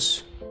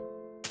fungus.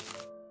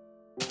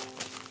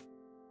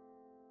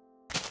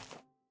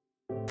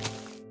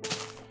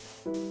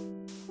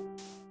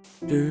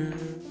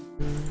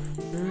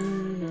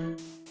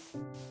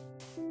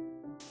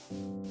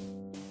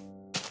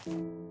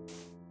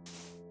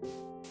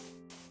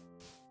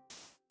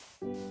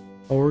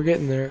 Oh, we're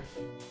getting there.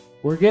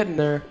 We're getting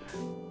there.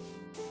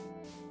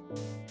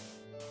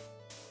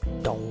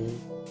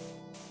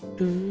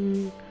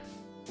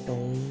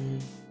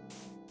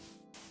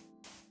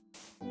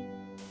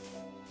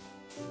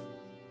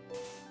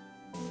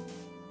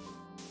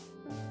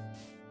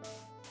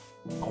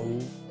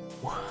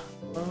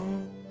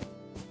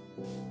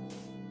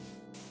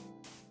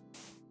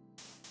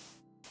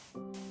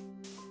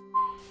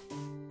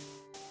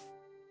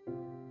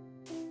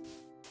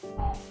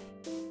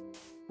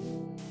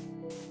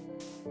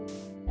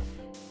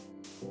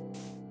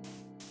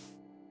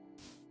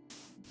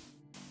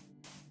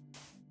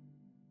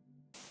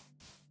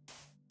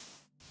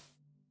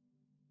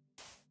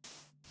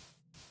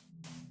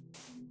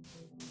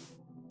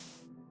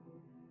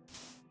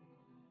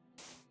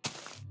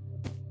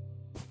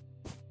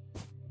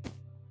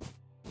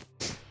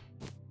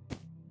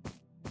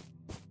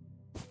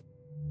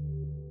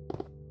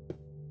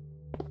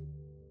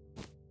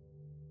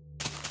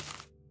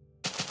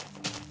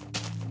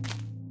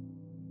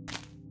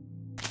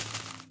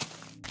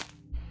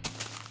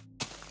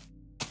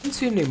 I haven't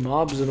seen any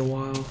mobs in a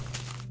while.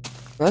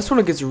 That's when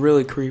it gets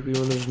really creepy,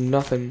 when there's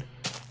nothing.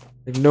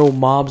 Like no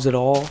mobs at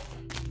all.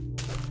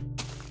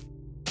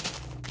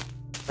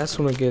 That's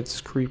when it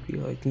gets creepy.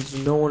 Like,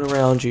 there's no one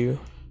around you.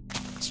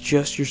 It's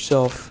just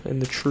yourself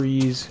and the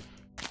trees.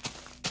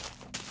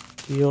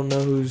 You don't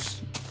know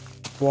who's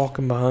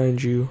walking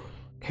behind you.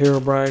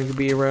 Herobrine could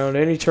be around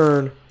any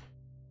turn.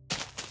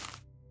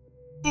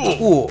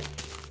 Ooh.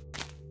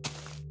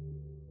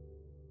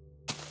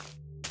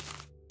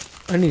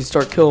 I need to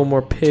start killing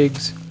more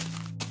pigs.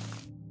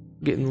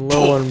 Getting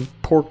low on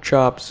pork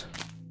chops.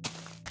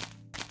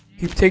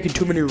 Keep taking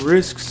too many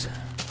risks.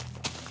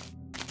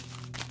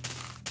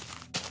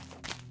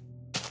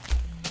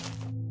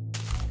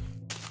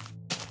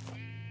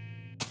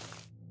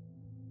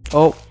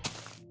 Oh,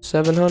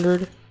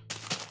 700.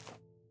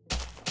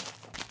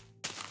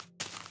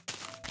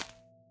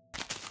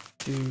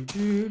 Do,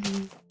 do,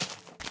 do.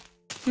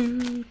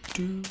 Do,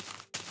 do.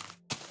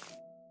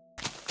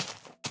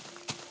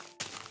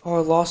 Oh, I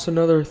lost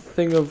another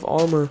thing of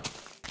armor.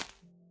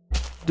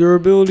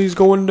 Durability's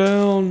going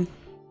down.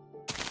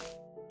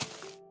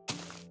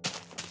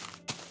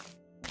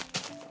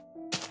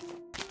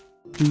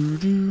 Do,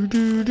 do,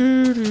 do,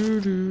 do,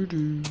 do, do,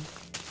 do.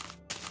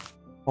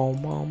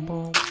 Boom, boom,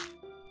 boom.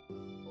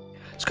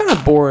 It's kind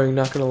of boring,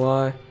 not gonna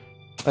lie.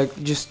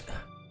 Like, just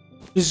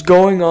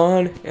going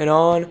on and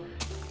on.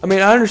 I mean,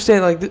 I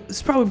understand, like,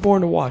 it's probably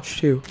boring to watch,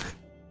 too.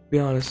 To be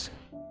honest.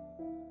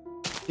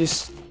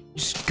 Just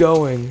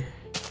going.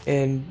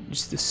 And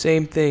just the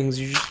same things.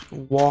 You're just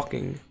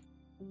walking.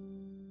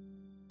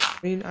 I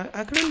mean,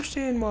 I can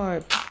understand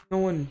why no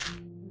one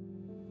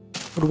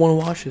would want to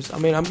watch this. I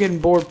mean, I'm getting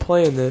bored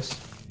playing this.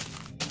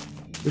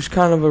 There's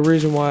kind of a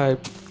reason why I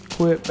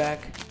quit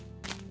back.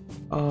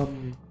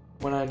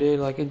 When I did,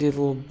 like, I did a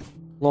little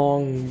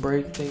long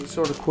break thing,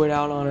 sort of quit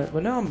out on it.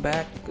 But now I'm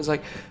back, because,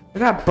 like, I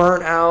got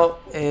burnt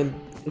out, and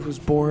it was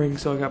boring,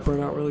 so I got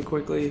burnt out really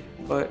quickly.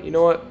 But, you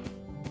know what?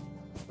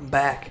 I'm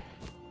back.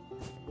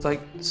 It's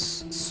like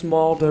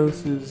small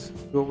doses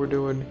of what we're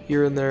doing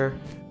here and there.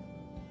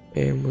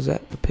 And was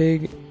that the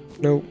pig?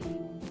 Nope.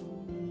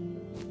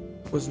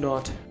 Was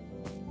not.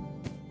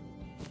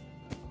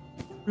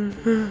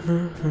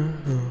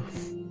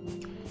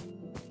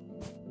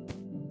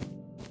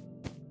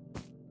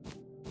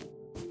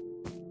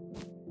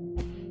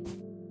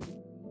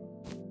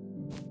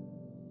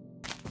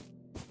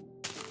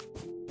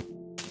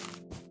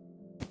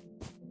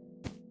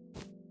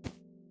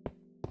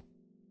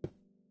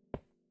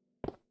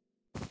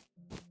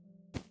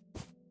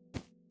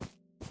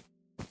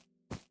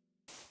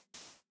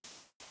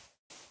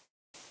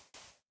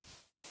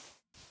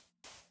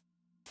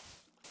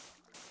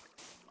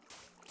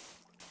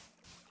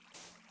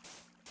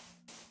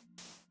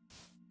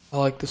 I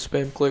like the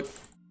spam click.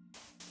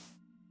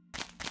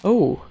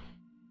 Oh.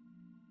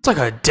 It's like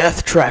a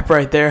death trap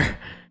right there.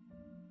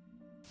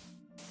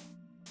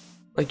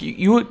 Like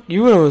you would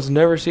almost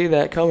never see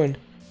that coming.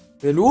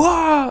 Then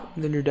wah!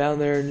 And then you're down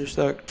there and you're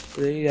stuck.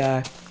 And then you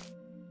die.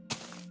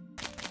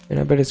 And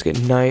I bet it's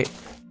getting night.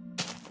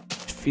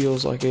 It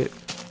feels like it.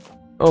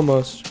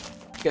 Almost.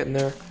 Getting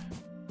there.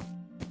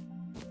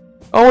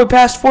 Oh, we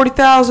passed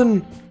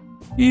 40,000!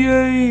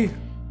 Yay!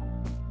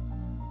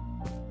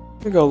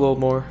 We go a little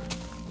more.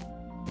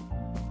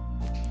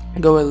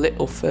 Go a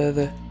little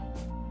further.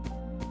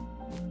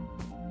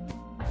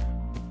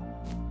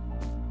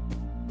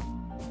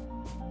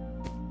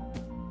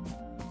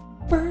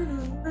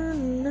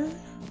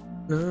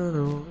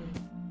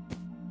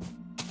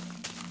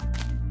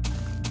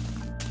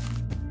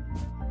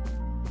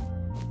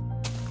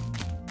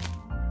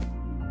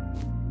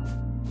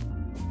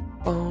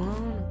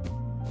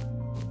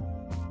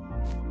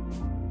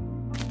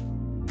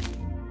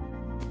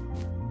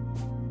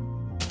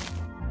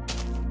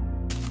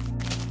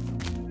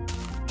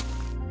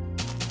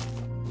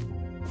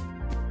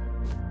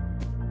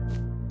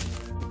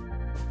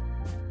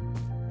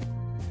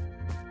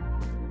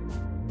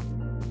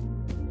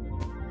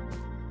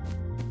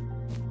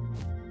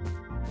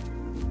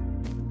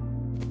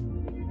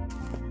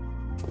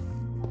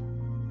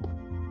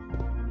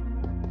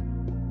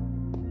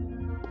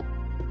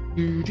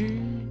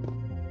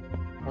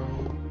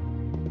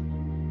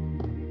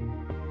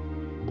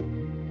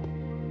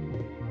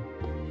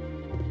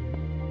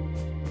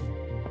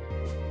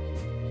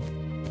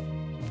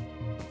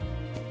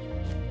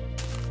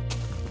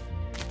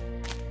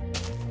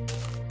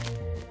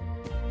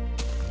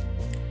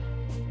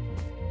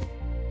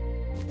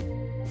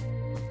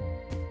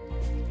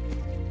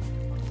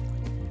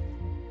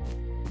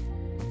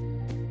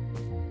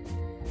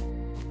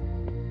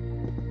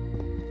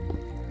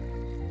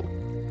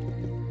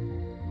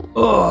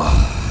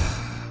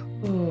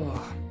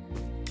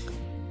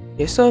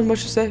 Yeah, still have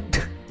much to say.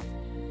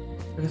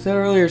 Like I said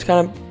earlier, it's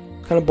kind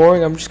of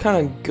boring. I'm just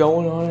kind of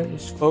going on it,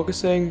 just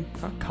focusing,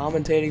 not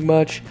commentating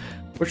much.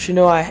 Which, you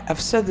know, I've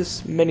said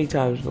this many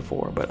times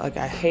before, but like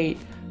I hate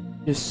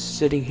just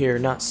sitting here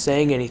not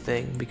saying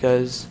anything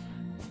because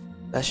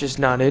that's just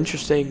not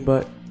interesting.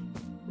 But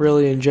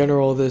really, in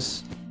general,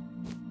 this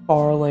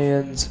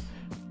Farlands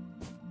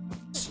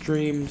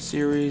stream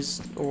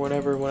series or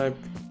whatever, when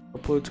I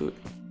upload to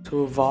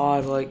a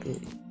VOD, like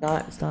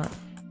it's not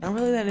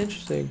really that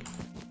interesting.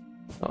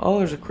 Oh,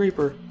 there's a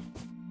creeper.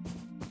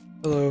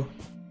 Hello.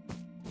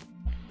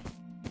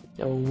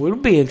 Now, what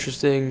would be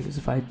interesting is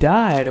if I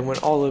died and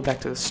went all the way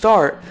back to the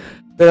start,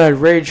 then I'd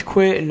rage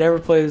quit and never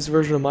play this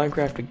version of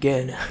Minecraft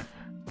again.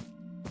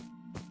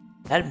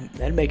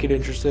 That'd make it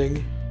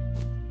interesting.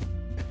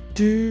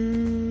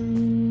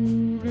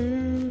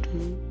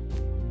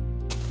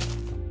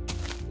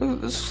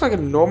 Look, this looks like a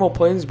normal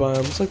plains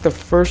biome. It's like the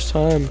first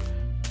time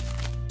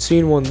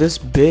seeing one this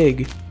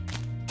big.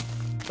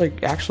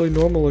 Like actually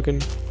normal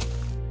looking.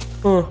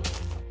 Huh.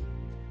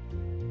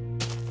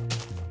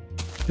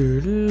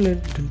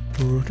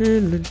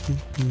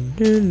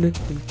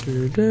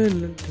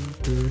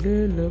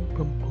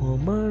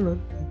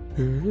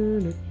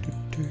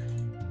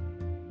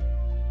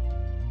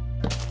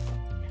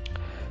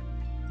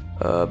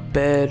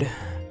 Bed.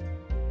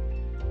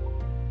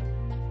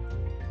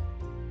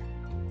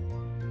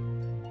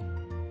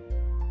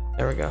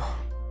 There we go.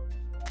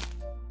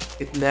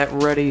 Getting that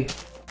ready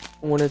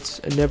when it's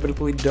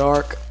inevitably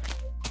dark.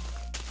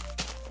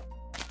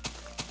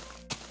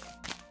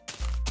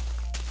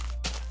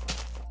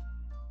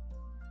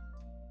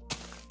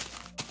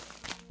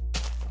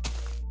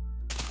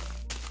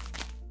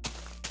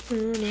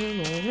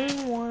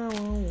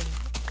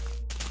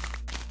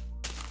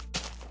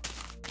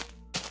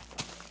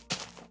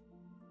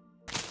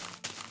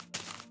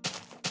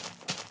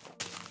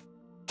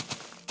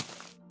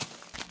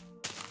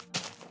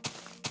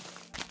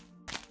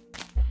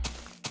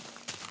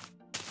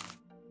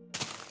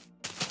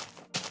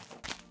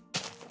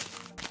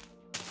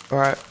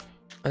 Alright,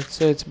 I'd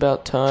say it's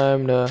about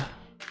time to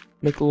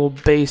make a little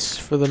base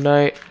for the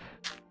night.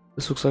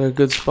 This looks like a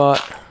good spot.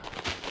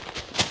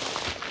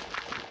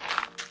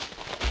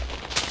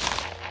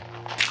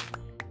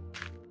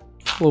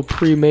 A little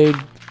pre-made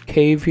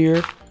cave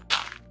here.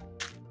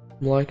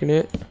 I'm liking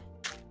it.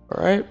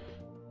 Alright.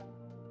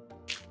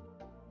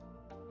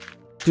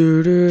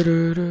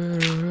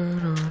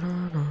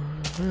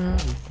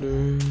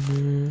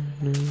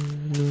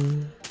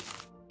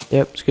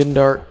 Yep, it's getting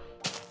dark.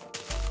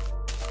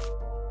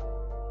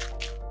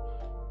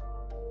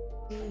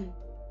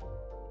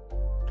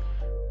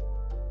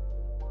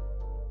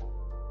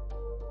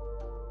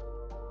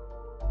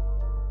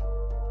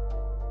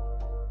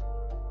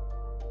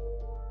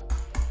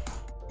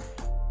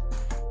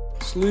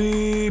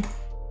 Sleep.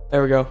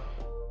 There we go.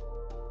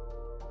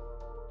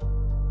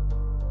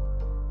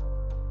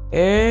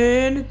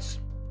 And it's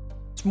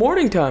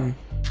morning time.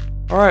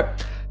 Alright.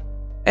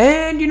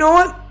 And you know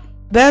what?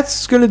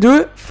 That's gonna do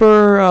it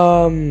for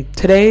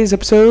today's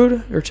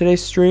episode, or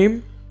today's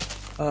stream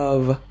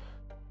of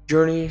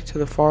Journey to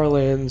the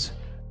Farlands.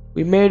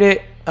 We made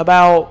it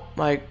about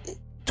like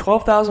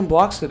 12,000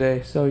 blocks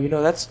today, so you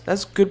know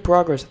that's good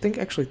progress. I think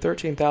actually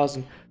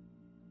 13,000.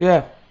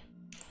 Yeah,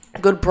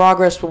 good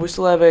progress, but we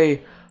still have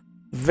a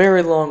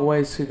very long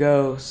ways to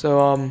go.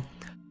 So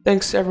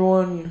thanks to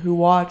everyone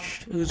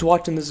who's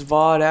watching this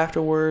VOD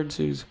afterwards,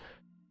 who's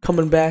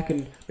coming back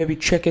and maybe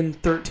checking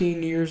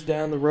 13 years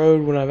down the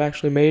road when I've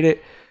actually made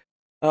it.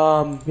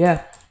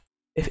 Yeah,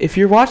 if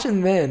you're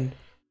watching then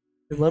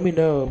let me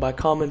know by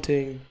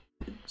commenting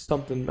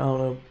something. I don't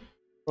know.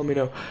 Let me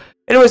know.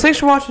 Anyways, thanks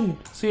for watching.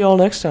 See y'all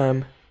next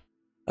time.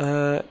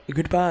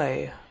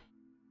 Goodbye.